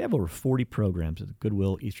they have over 40 programs at the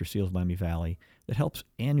Goodwill Easter Seals Miami Valley that helps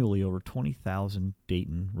annually over 20,000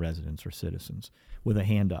 Dayton residents or citizens with a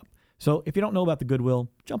hand up. So if you don't know about the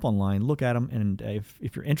Goodwill, jump online, look at them, and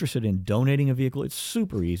if you're interested in donating a vehicle, it's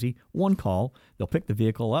super easy. One call, they'll pick the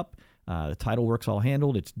vehicle up. The title work's all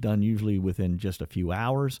handled. It's done usually within just a few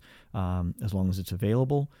hours, as long as it's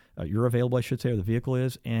available. You're available, I should say, or the vehicle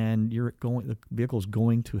is, and the vehicle is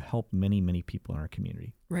going to help many, many people in our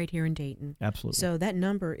community. Right here in Dayton. Absolutely. So that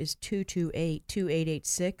number is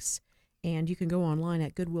 228-2886, and you can go online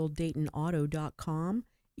at goodwilldaytonauto.com.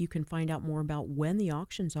 You can find out more about when the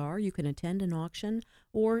auctions are. You can attend an auction,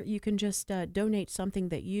 or you can just donate something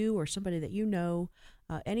that you or somebody that you know,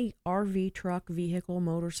 any RV, truck, vehicle,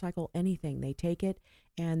 motorcycle, anything. They take it,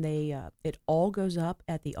 and it all goes up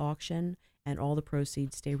at the auction, and all the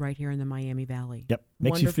proceeds stay right here in the Miami Valley. Yep.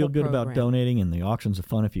 Makes Wonderful you feel good program. about donating, and the auctions are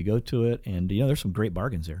fun if you go to it. And, there's some great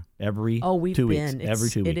bargains there every 2 weeks. Every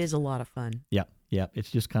 2 weeks. It is a lot of fun. Yeah. Yeah, it's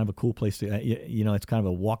just kind of a cool place to, it's kind of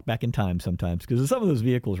a walk back in time sometimes because some of those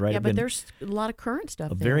vehicles, right? Yeah, but there's a lot of current stuff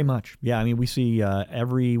there. Very much. Yeah, I mean, we see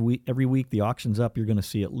every week the auction's up, you're going to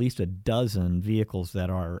see at least a dozen vehicles that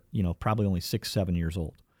are, probably only 6-7 years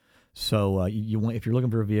old. So if you're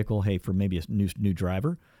looking for a vehicle, hey, for maybe a new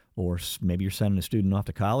driver, or maybe you're sending a student off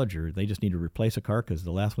to college, or they just need to replace a car because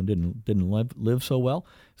the last one didn't live so well,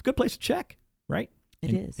 it's a good place to check, right?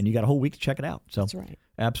 It is. And you got a whole week to check it out. So that's right.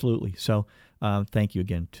 Absolutely. So thank you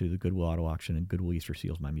again to the Goodwill Auto Auction and Goodwill Easter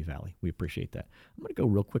Seals Miami Valley. We appreciate that. I'm going to go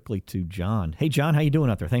real quickly to John. Hey, John, how you doing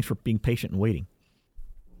out there? Thanks for being patient and waiting.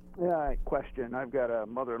 Yeah, question. I've got a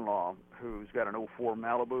mother-in-law who's got an 04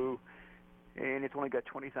 Malibu, and it's only got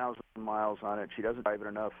 20,000 miles on it. She doesn't drive it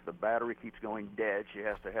enough. The battery keeps going dead. She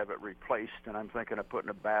has to have it replaced, and I'm thinking of putting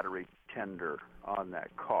a battery tender on that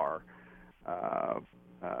car.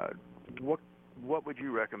 What would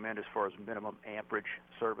you recommend as far as minimum amperage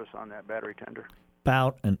service on that battery tender?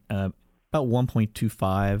 About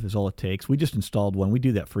 1.25 is all it takes. We just installed one. We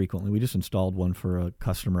do that frequently. We just installed one for a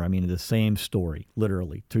customer. I mean, the same story,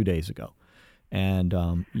 literally 2 days ago. And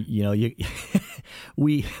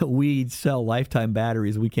we sell lifetime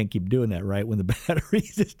batteries. We can't keep doing that, right? When the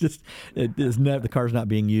batteries the car's not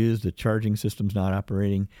being used, the charging system's not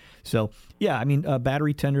operating. So yeah, I mean,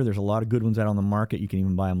 battery tender. There's a lot of good ones out on the market. You can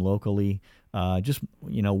even buy them locally.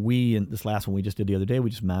 In this last one we just did the other day, we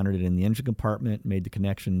just mounted it in the engine compartment, made the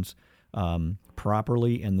connections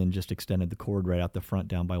properly, and then just extended the cord right out the front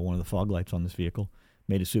down by one of the fog lights on this vehicle.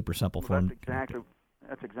 Made it super simple for them.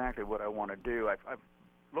 That's exactly what I want to do. I've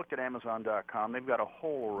looked at Amazon.com. They've got a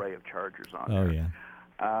whole array of chargers on there. Oh, yeah.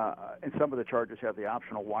 And some of the Chargers have the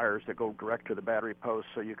optional wires that go direct to the battery post,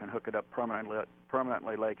 so you can hook it up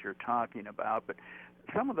permanently like you're talking about. But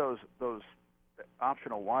some of those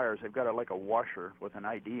optional wires, they've got like a washer with an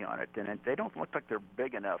ID on it, and they don't look like they're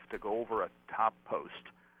big enough to go over a top post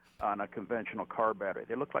on a conventional car battery.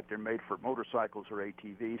 They look like they're made for motorcycles or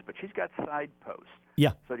ATVs, but she's got side posts.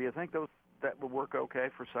 Yeah. So do you think that would work okay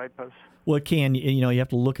for side posts? Well, it can. You have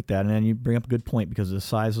to look at that, and then you bring up a good point because the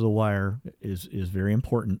size of the wire is very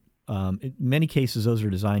important. In many cases, those are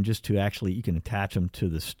designed just to actually, you can attach them to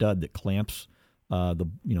the stud that clamps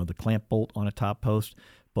the clamp bolt on a top post.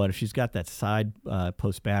 But if she's got that side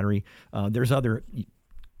post battery, there's other,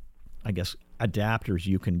 I guess, adapters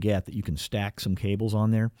you can get that you can stack some cables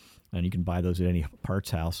on there, and you can buy those at any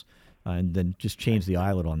parts house, and then just change the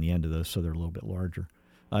eyelet on the end of those so they're a little bit larger.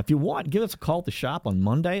 If you want, give us a call at the shop on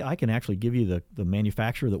Monday. I can actually give you the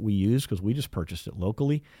manufacturer that we use because we just purchased it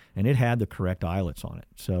locally, and it had the correct eyelets on it.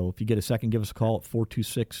 So if you get a second, give us a call at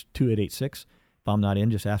 426-2886. If I'm not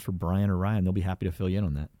in, just ask for Brian or Ryan. They'll be happy to fill you in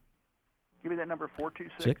on that. Give me that number,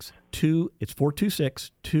 426. It's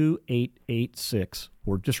 426-2886,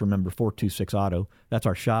 or just remember 426 Auto. That's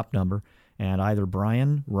our shop number, and either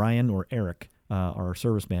Brian, Ryan, or Eric, our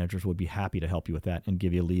service managers, would be happy to help you with that and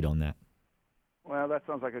give you a lead on that. Well, that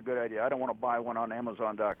sounds like a good idea. I don't want to buy one on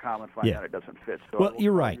Amazon.com and find out it doesn't fit. So well,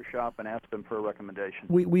 you're right. Your shop and ask them for a recommendation.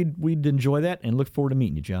 We'd enjoy that and look forward to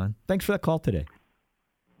meeting you, John. Thanks for that call today.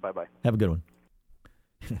 Bye-bye. Have a good one.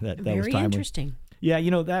 that Very was timely. Interesting. Yeah,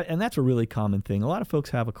 that's a really common thing. A lot of folks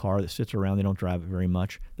have a car that sits around. They don't drive it very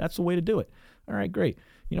much. That's the way to do it. All right, great.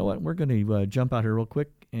 You know what? We're going to jump out here real quick,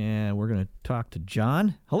 and we're going to talk to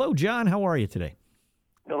John. Hello, John. How are you today?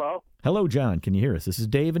 Hello. Hello, John. Can you hear us? This is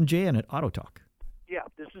Dave and Jan at Auto Talk. Yeah,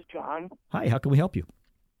 this is John. Hi, how can we help you?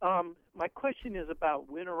 My question is about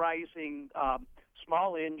winterizing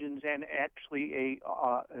small engines and actually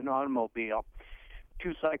an automobile,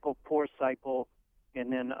 2-cycle, 4-cycle,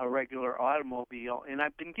 and then a regular automobile. And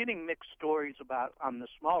I've been getting mixed stories about on the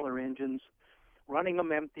smaller engines, running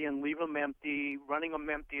them empty and leave them empty, running them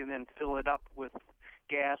empty and then fill it up with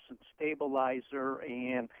gas and stabilizer.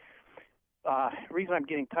 And the reason I'm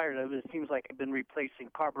getting tired of it seems like I've been replacing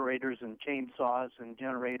carburetors and chainsaws and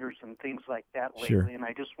generators and things like that lately. Sure. And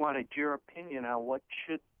I just wanted your opinion on what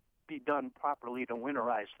should be done properly to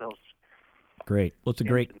winterize those. Great. Well, it's a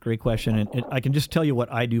great question. And I can just tell you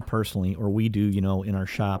what I do personally, or we do, in our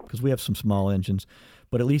shop, because we have some small engines.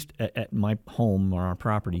 But at least at my home or our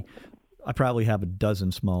property, I probably have a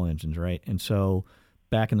dozen small engines, right? And so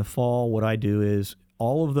back in the fall, what I do is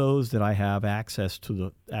all of those that I have access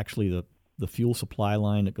to the fuel supply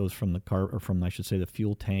line that goes from the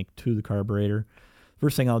fuel tank to the carburetor.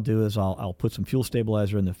 First thing I'll do is I'll put some fuel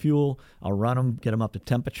stabilizer in the fuel. I'll run them, get them up to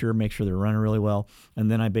temperature, make sure they're running really well, and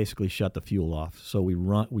then I basically shut the fuel off. So we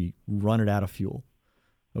run it out of fuel.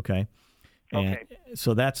 Okay. And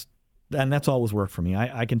so that's always worked for me.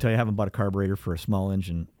 I can tell you I haven't bought a carburetor for a small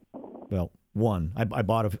engine. Well, one, I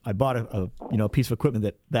bought a piece of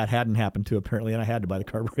equipment that hadn't happened to apparently, and I had to buy the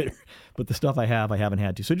carburetor. But the stuff I haven't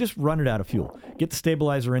had to. So just run it out of fuel. Get the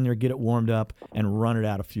stabilizer in there, get it warmed up, and run it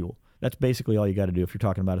out of fuel. That's basically all you got to do if you're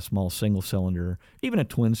talking about a small single cylinder, even a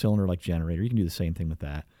twin cylinder like generator. You can do the same thing with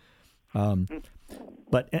that.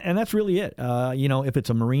 But that's really it. If it's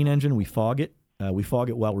a marine engine, we fog it. We fog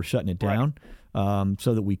it while we're shutting it down,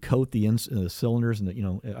 so that we coat the cylinders and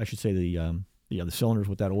the cylinders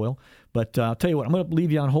with that oil. But I'll tell you what, I'm going to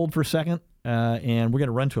leave you on hold for a second, and we're going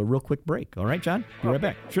to run to a real quick break. All right, John? Be right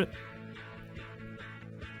back. Sure.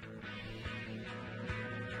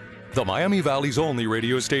 The Miami Valley's only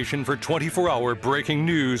radio station for 24-hour breaking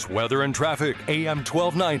news, weather, and traffic. AM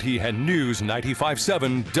 1290 and News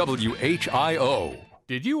 95.7 WHIO.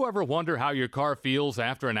 Did you ever wonder how your car feels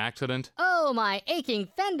after an accident? Oh, my aching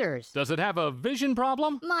fenders. Does it have a vision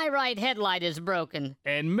problem? My right headlight is broken.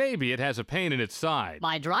 And maybe it has a pain in its side.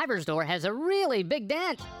 My driver's door has a really big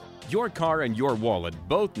dent. Your car and your wallet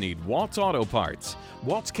both need Waltz Auto Parts.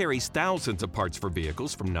 Waltz carries thousands of parts for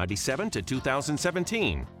vehicles from 97 to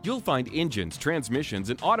 2017. You'll find engines,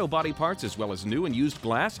 transmissions, and auto body parts, as well as new and used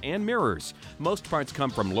glass and mirrors. Most parts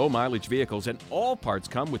come from low-mileage vehicles, and all parts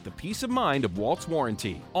come with the peace of mind of Waltz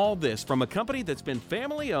warranty. All this from a company that's been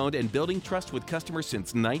family-owned and building trust with customers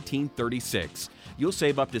since 1936. You'll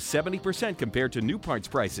save up to 70% compared to new parts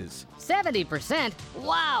prices. 70%?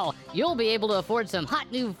 Wow! You'll be able to afford some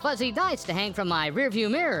hot new fuzzy dice to hang from my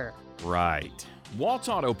rearview mirror. Right. Waltz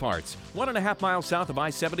Auto Parts, 1.5 miles south of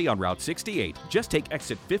I-70 on Route 68. Just take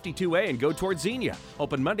exit 52A and go towards Xenia.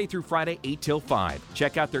 Open Monday through Friday, 8 till 5.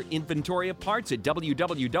 Check out their inventory of parts at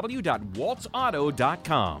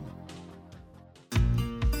www.waltzauto.com.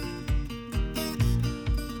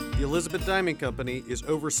 The Elizabeth Diamond Company is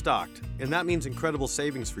overstocked, and that means incredible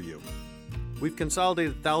savings for you. We've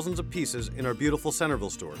consolidated thousands of pieces in our beautiful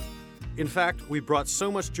Centerville store. In fact, we brought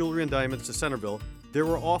so much jewelry and diamonds to Centerville that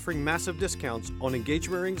we're offering massive discounts on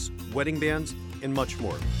engagement rings, wedding bands, and much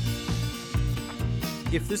more.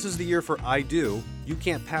 If this is the year for I Do, you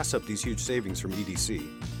can't pass up these huge savings from EDC.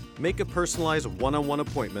 Make a personalized one-on-one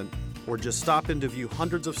appointment or just stop in to view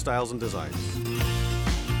hundreds of styles and designs.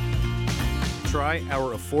 Try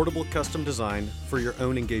our affordable custom design for your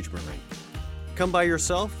own engagement ring. Come by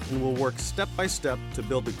yourself and we'll work step by step to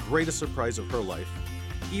build the greatest surprise of her life,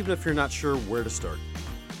 even if you're not sure where to start.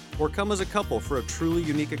 Or come as a couple for a truly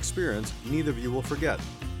unique experience neither of you will forget.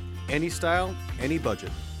 Any style, any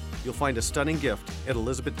budget. You'll find a stunning gift at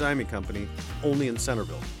Elizabeth Diamond Company, only in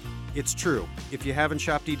Centerville. It's true, if you haven't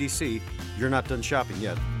shopped EDC, you're not done shopping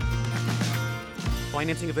yet.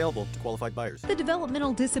 Financing available to qualified buyers. The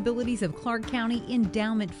Developmental Disabilities of Clark County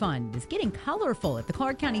Endowment Fund is getting colorful at the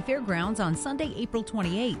Clark County Fairgrounds on Sunday, April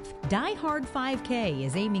 28th. Die Hard 5K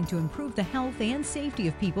is aiming to improve the health and safety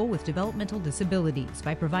of people with developmental disabilities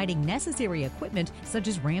by providing necessary equipment such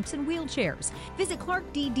as ramps and wheelchairs. Visit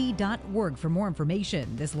clarkdd.org for more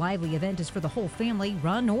information. This lively event is for the whole family.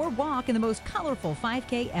 Run or walk in the most colorful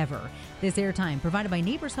 5K ever. This airtime provided by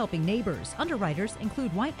Neighbors Helping Neighbors. Underwriters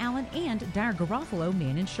include White Allen and Dyer Garofalo,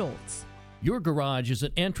 Mann and Schultz. Your garage is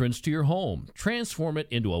an entrance to your home. Transform it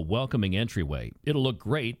into a welcoming entryway. It'll look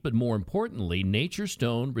great, but more importantly, Nature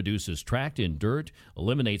Stone reduces tracked-in dirt,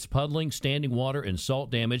 eliminates puddling, standing water, and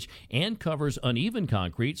salt damage, and covers uneven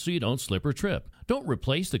concrete so you don't slip or trip. Don't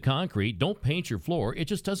replace the concrete. Don't paint your floor. It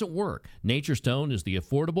just doesn't work. Nature Stone is the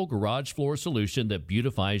affordable garage floor solution that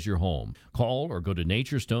beautifies your home. Call or go to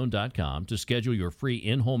naturestone.com to schedule your free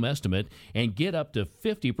in-home estimate and get up to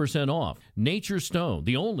 50% off. Nature Stone,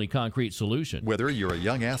 the only concrete solution. Whether you're a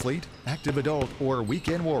young athlete, active adult, or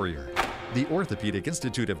weekend warrior, the Orthopedic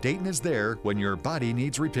Institute of Dayton is there when your body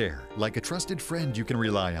needs repair. Like a trusted friend you can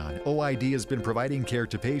rely on, OID has been providing care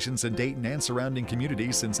to patients in Dayton and surrounding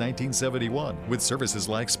communities since 1971, with services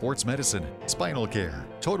like sports medicine, spinal care,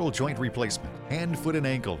 total joint replacement, hand, foot, and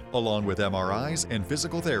ankle, along with MRIs and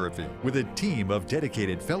physical therapy, with a team of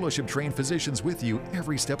dedicated fellowship-trained physicians with you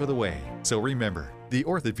every step of the way. So remember, the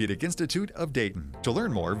Orthopedic Institute of Dayton. To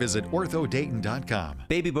learn more, visit orthodayton.com.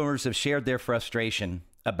 Baby boomers have shared their frustration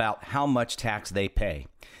about how much tax they pay.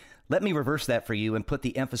 Let me reverse that for you and put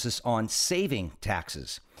the emphasis on saving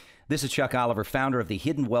taxes. This is Chuck Oliver, founder of the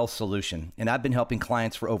Hidden Wealth Solution, and I've been helping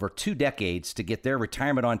clients for over 2 decades to get their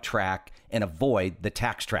retirement on track and avoid the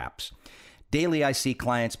tax traps. Daily, I see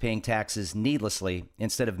clients paying taxes needlessly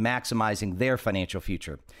instead of maximizing their financial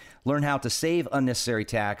future. Learn how to save unnecessary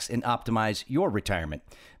tax and optimize your retirement.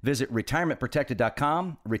 Visit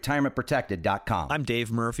retirementprotected.com, retirementprotected.com. I'm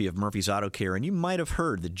Dave Murphy of Murphy's Auto Care, and you might have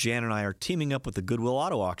heard that Jan and I are teaming up with the Goodwill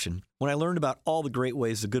Auto Auction. When I learned about all the great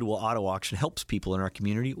ways the Goodwill Auto Auction helps people in our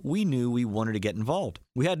community, we knew we wanted to get involved.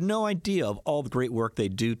 We had no idea of all the great work they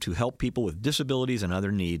do to help people with disabilities and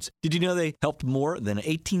other needs. Did you know they helped more than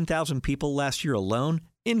 18,000 people last year alone?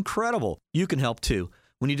 Incredible! You can help too.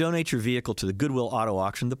 When you donate your vehicle to the Goodwill Auto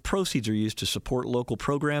Auction, the proceeds are used to support local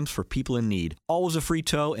programs for people in need. Always a free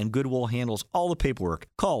tow, and Goodwill handles all the paperwork.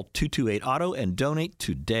 Call 228-AUTO and donate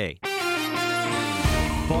today.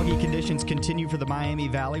 Foggy conditions continue for the Miami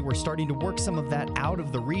Valley. We're starting to work some of that out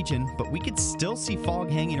of the region, but we could still see fog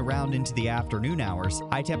hanging around into the afternoon hours.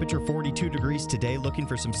 High temperature 42 degrees today, looking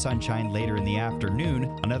for some sunshine later in the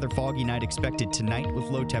afternoon. Another foggy night expected tonight with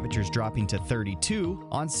low temperatures dropping to 32.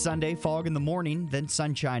 On Sunday, fog in the morning, then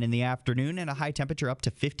sunshine in the afternoon, and a high temperature up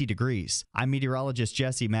to 50 degrees. I'm meteorologist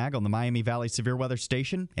Jesse Mag on the Miami Valley Severe Weather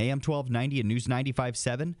Station, AM 1290 and News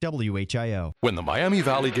 95.7 WHIO. When the Miami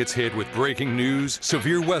Valley gets hit with breaking news,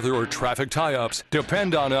 severe weather, or traffic tie-ups,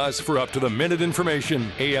 depend on us for up-to-the-minute information.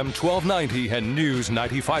 AM 1290 and News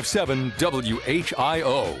 95.7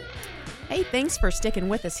 WHIO. Hey, thanks for sticking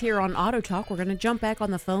with us here on Auto Talk. We're going to jump back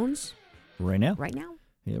on the phones. Right now? Right now.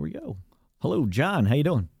 Here we go. Hello, John. How you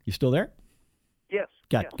doing? You still there? Yes.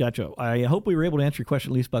 Gotcha. I hope we were able to answer your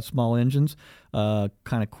question at least about small engines. Kind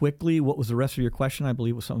of quickly, what was the rest of your question? I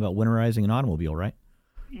believe it was something about winterizing an automobile, right?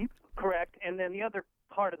 Correct. And then the other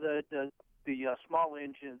part of the small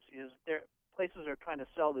engines is there places are trying to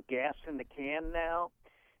sell the gas in the can now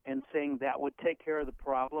and saying that would take care of the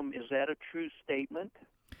problem. Is that a true statement?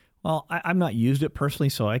 Well, I've not used it personally,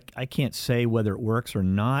 so I can't say whether it works or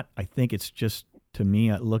not. I think it's just, to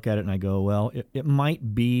me, I look at it and I go, well, it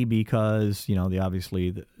might be because,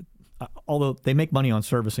 although they make money on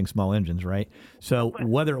servicing small engines, right? So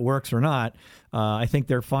whether it works or not, I think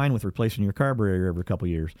they're fine with replacing your carburetor every couple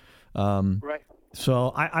of years. Right. So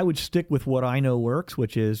I would stick with what I know works,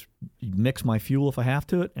 which is mix my fuel if I have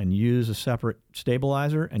to it and use a separate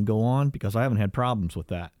stabilizer and go on, because I haven't had problems with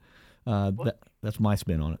that. That's my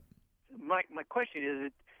spin on it. My question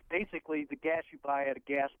is, basically the gas you buy at a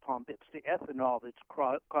gas pump, it's the ethanol that's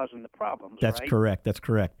causing the problems, That's right? correct. That's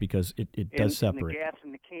correct, because it does separate. And the gas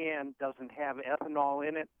in the can doesn't have ethanol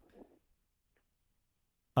in it?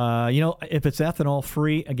 If it's ethanol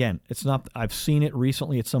free, again, it's not. I've seen it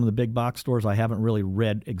recently at some of the big box stores. I haven't really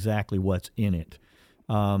read exactly what's in it.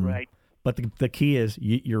 Right. But the key is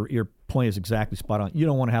your point is exactly spot on. You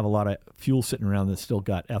don't want to have a lot of fuel sitting around that's still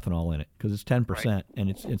got ethanol in it, because it's 10% and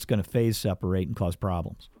it's going to phase separate and cause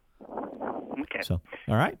problems. Okay. So,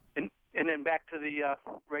 all right. And then back to the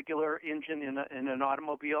regular engine in an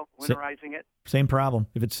automobile, winterizing it. Same problem.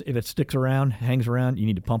 If it sticks around, hangs around, you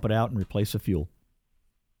need to pump it out and replace the fuel.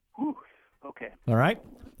 Whew. Okay. All right.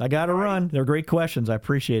 I got to run. They're great questions. I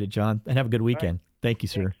appreciate it, John. And have a good weekend. Thank you,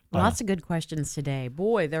 sir. Lots of good questions today.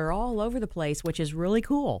 Boy, they're all over the place, which is really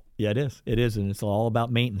cool. Yeah, it is. It is. And it's all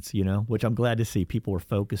about maintenance, which I'm glad to see. People are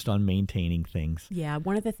focused on maintaining things. Yeah.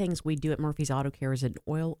 One of the things we do at Murphy's Auto Care is an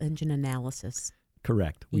oil engine analysis.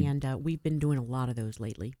 Correct. And we've been doing a lot of those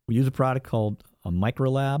lately. We use a product called a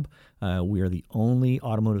Microlab. We are the only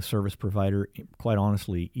automotive service provider, quite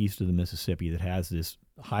honestly, east of the Mississippi that has this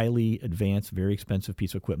highly advanced, very expensive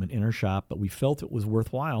piece of equipment in our shop. But we felt it was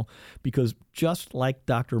worthwhile because, just like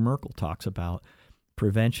Dr. Merkel talks about,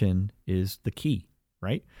 prevention is the key,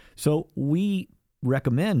 right? So we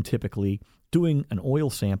recommend typically doing an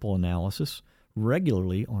oil sample analysis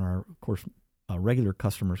regularly on our, of course, regular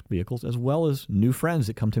customers' vehicles, as well as new friends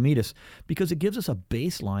that come to meet us, because it gives us a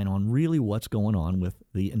baseline on really what's going on with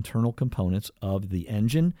the internal components of the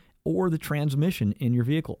engine or the transmission in your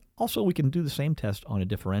vehicle. Also, we can do the same test on a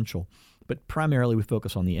differential, but primarily we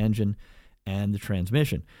focus on the engine and the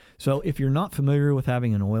transmission. So if you're not familiar with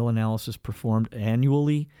having an oil analysis performed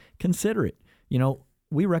annually, consider it.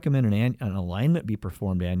 We recommend an alignment be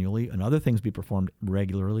performed annually, and other things be performed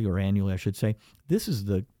regularly or annually, I should say. This is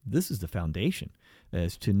the foundation,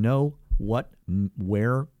 is to know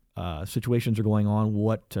where situations are going on,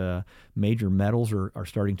 what major metals are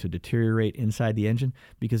starting to deteriorate inside the engine,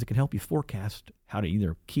 because it can help you forecast how to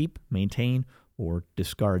either keep, maintain, or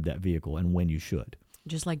discard that vehicle and when you should.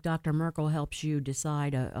 Just like Dr. Merkel helps you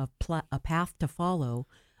decide a path to follow.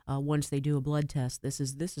 Once they do a blood test, this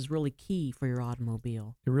is really key for your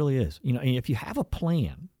automobile. It really is. If you have a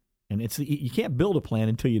plan, and you can't build a plan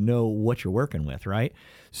until you know what you're working with, right?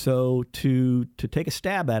 So to take a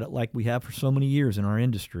stab at it, like we have for so many years in our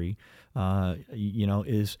industry,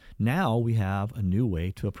 is now we have a new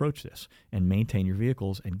way to approach this and maintain your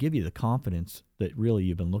vehicles and give you the confidence that really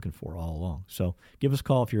you've been looking for all along. So give us a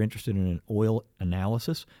call if you're interested in an oil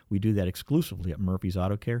analysis. We do that exclusively at Murphy's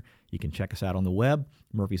Auto Care. You can check us out on the web,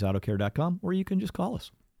 murphysautocare.com, or you can just call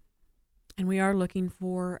us. And we are looking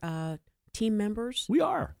for team members. We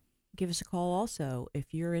are. Give us a call also.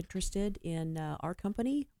 If you're interested in our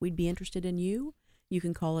company, we'd be interested in you. You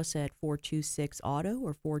can call us at 426-AUTO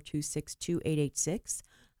or 426-2886.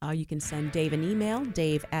 You can send Dave an email,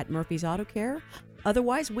 dave@Murphy's Auto Care.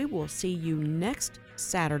 Otherwise, we will see you next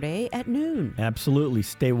Saturday at noon. Absolutely.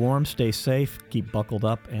 Stay warm, stay safe, keep buckled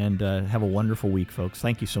up, and have a wonderful week, folks.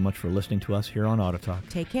 Thank you so much for listening to us here on Auto Talk.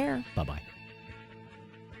 Take care. Bye-bye.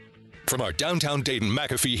 From our downtown Dayton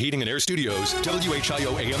McAfee Heating and Air Studios,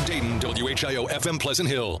 WHIO AM Dayton, WHIO FM Pleasant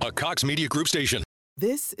Hill, a Cox Media Group station.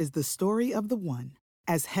 This is the story of the one.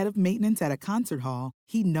 As head of maintenance at a concert hall,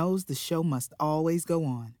 he knows the show must always go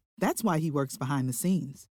on. That's why he works behind the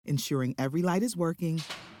scenes, ensuring every light is working,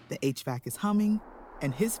 the HVAC is humming,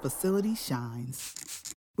 and his facility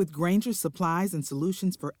shines. With Grainger's supplies and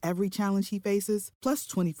solutions for every challenge he faces, plus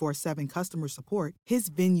 24/7 customer support, his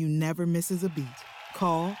venue never misses a beat.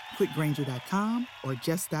 Call quickgrainger.com or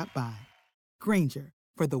just stop by. Grainger,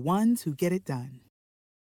 for the ones who get it done.